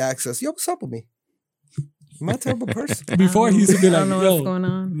early access. Yo, what's up with me? Am I a terrible person? Before he used to be I like, don't know what's yo, going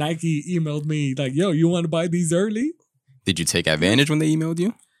on. Nike emailed me like, yo, you want to buy these early? Did you take advantage when they emailed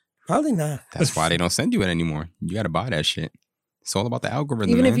you? Probably not. That's why they don't send you it anymore. You got to buy that shit. It's all about the algorithm,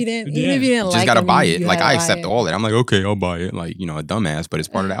 Even man. if you didn't, Yeah. even if you didn't You like just got to them, buy it. you Like, had to I buy accept it. all that. I'm like, okay, I'll buy it. Like, you know, a dumbass, but it's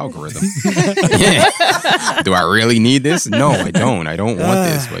part of the algorithm. Yeah. Do I really need this? No, I don't. I don't want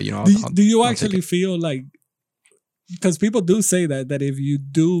this. But, you know, Do you I'll take actually it. feel like, because people do say that if you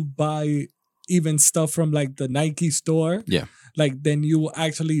do buy even stuff from like the Nike store, Yeah. like then you will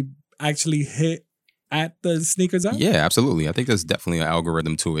actually hit at the sneakers app? Yeah, absolutely. I think there's definitely an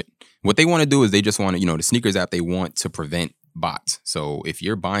algorithm to it. What they want to do is they just want to, you know, the sneakers app, they want to prevent bots. So if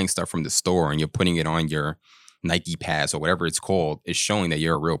you're buying stuff from the store and you're putting it on your Nike Pass or whatever it's called, it's showing that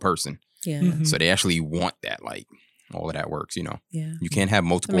you're a real person. Yeah, Mhm. So they actually want that, like all of that works, you know. yeah. You can't have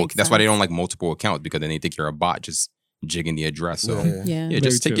multiple. makes That's why they sense. don't like multiple accounts because then they think you're a bot just jigging the address. So Yeah. Yeah. yeah, just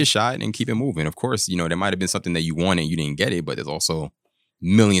Very take true. your shot and keep it moving. Of course, you know, there might have been something that you wanted, you didn't get it, but there's also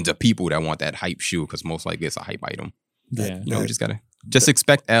millions of people that want that hype shoe because most likely it's a hype item. Yeah. You know, we just gotta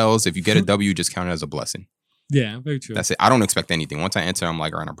expect L's. If you get a W, just count it as a blessing. Yeah, very true. That's it. I don't expect anything. Once I enter, I'm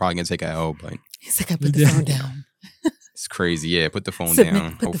like, all right, I'm probably gonna take a L, but He's like, I put the Yeah. phone down. it's crazy. Yeah, put the phone Submit-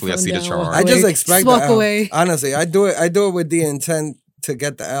 down. put the Hopefully I phone see the down, chart. walk I just away. expect Just walk the L. away. Honestly, I do it with the intent to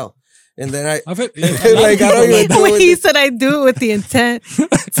get the L, and then I feel, Like, I don't even do When it. he said I do it with the intent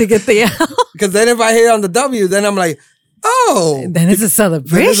to get the L, because then if I hit on the W, then I'm like, oh, then it's a then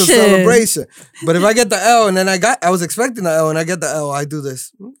celebration. it's a celebration. But if I get the L and then I was expecting the L and I get the L, I do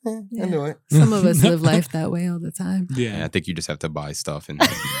this. I Yeah. knew it. Some of us live life that way all the time. Yeah, yeah. I think you just have to buy stuff and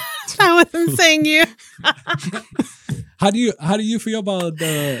I wasn't saying you. How do you feel about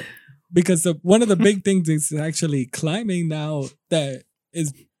because one of the big things is actually climbing now that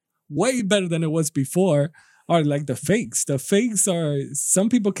is way better than it was before are like the fakes. The fakes are, some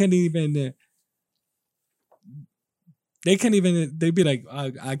people can't even, they'd be like,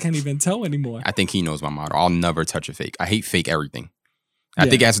 I can't even tell anymore. I think he knows my motto. I'll never touch a fake. I hate fake everything. I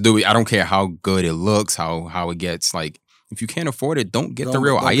think it has to do with, I don't care how good it looks, how it gets, like, if you can't afford it, don't get the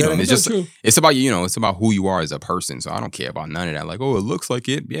real item. It's just, it's about, it's about who you are as a person. So I don't care about none of that. Like, oh, it looks like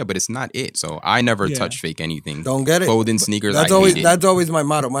it. Yeah, but it's not it. So I never touch fake anything. Don't get it. Clothing, sneakers, that's always my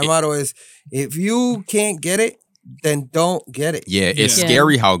motto. My motto is, if you can't get it, then don't get it. Yeah, it's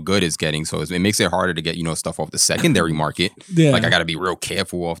scary how good it's getting. So it makes it harder to get, stuff off the secondary market. Like, I got to be real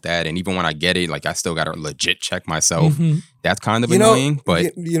careful off that. And even when I get it, like, I still got to legit check myself. Mm-hmm. That's kind of annoying.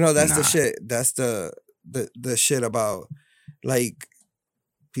 But that's the shit. That's the shit about, like,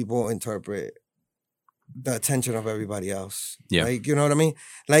 people interpret the attention of everybody else. Yeah. Like, you know what I mean?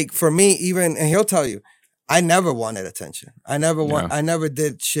 Like, for me, even, and he'll tell you, I never wanted attention. I never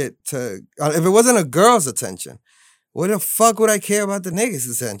did shit to, if it wasn't a girl's attention, what the fuck would I care about the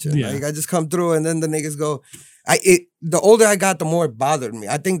niggas' attention? Yeah. Like, I just come through and then the niggas go, the older I got, the more it bothered me.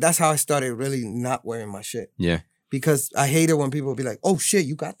 I think that's how I started really not wearing my shit. Yeah. Because I hated when people would be like, oh shit,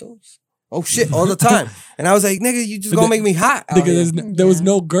 you got those? Oh shit, all the time. And I was like, nigga, you just gonna make me hot. Because there was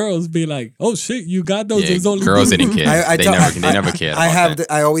no girls be like, oh shit, you got those. Yeah, only girls didn't care. They never cared.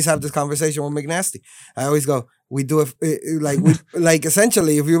 I always have this conversation with McNasty. I always go, we do it like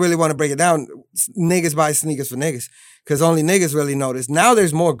essentially, if you really want to break it down, niggas buy sneakers for niggas. Because only niggas really notice. Now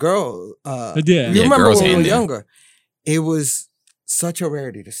there's more girls. You remember when we were younger, it was such a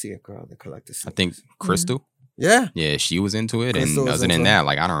rarity to see a girl that collected sneakers. I think Crystal. Yeah. Yeah, she was into it. And other than that,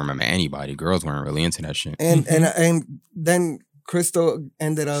 like, I don't remember anybody. Girls weren't really into that shit. And then Crystal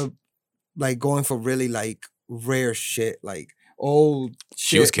ended up, like, going for really, like, rare shit. Like, old shit.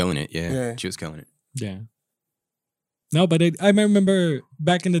 She was killing it. Yeah. She was killing it. Yeah. No, but I remember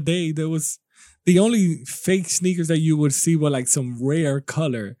back in the day, there was the only fake sneakers that you would see were like some rare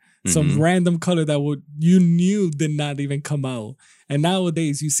color. Some random color that you knew did not even come out. And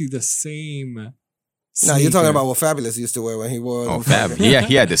nowadays you see the same sneaker. No, you're talking about what Fabulous used to wear when he wore. Oh, Fab. Yeah,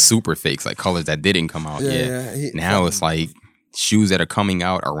 he had the super fakes, like colors that didn't come out. Yeah. Now it's like shoes that are coming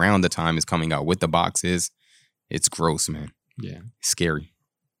out around the time it's coming out with the boxes. It's gross, man. Yeah. Scary.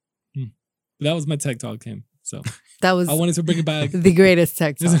 That was my tech talk, Kim. So that was, I wanted to bring it back. The greatest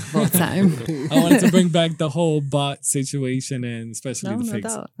tech talk of all time. I wanted to bring back the whole bot situation and especially the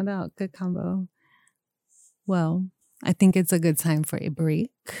fakes. No doubt. Good combo. Well, I think it's a good time for a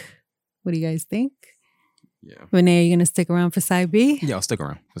break. What do you guys think? Yeah. Renee, are you going to stick around for side B? Yeah, I'll stick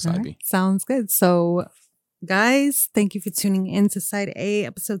around for side B. Sounds good. So, guys, thank you for tuning in to Side A,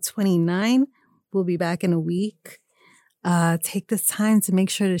 episode 29. We'll be back in a week. Take this time to make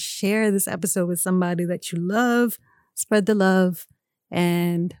sure to share this episode with somebody that you love. Spread the love.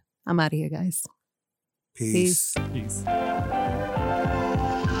 And I'm out of here, guys. Peace. Peace.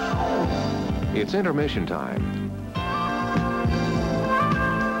 It's intermission time.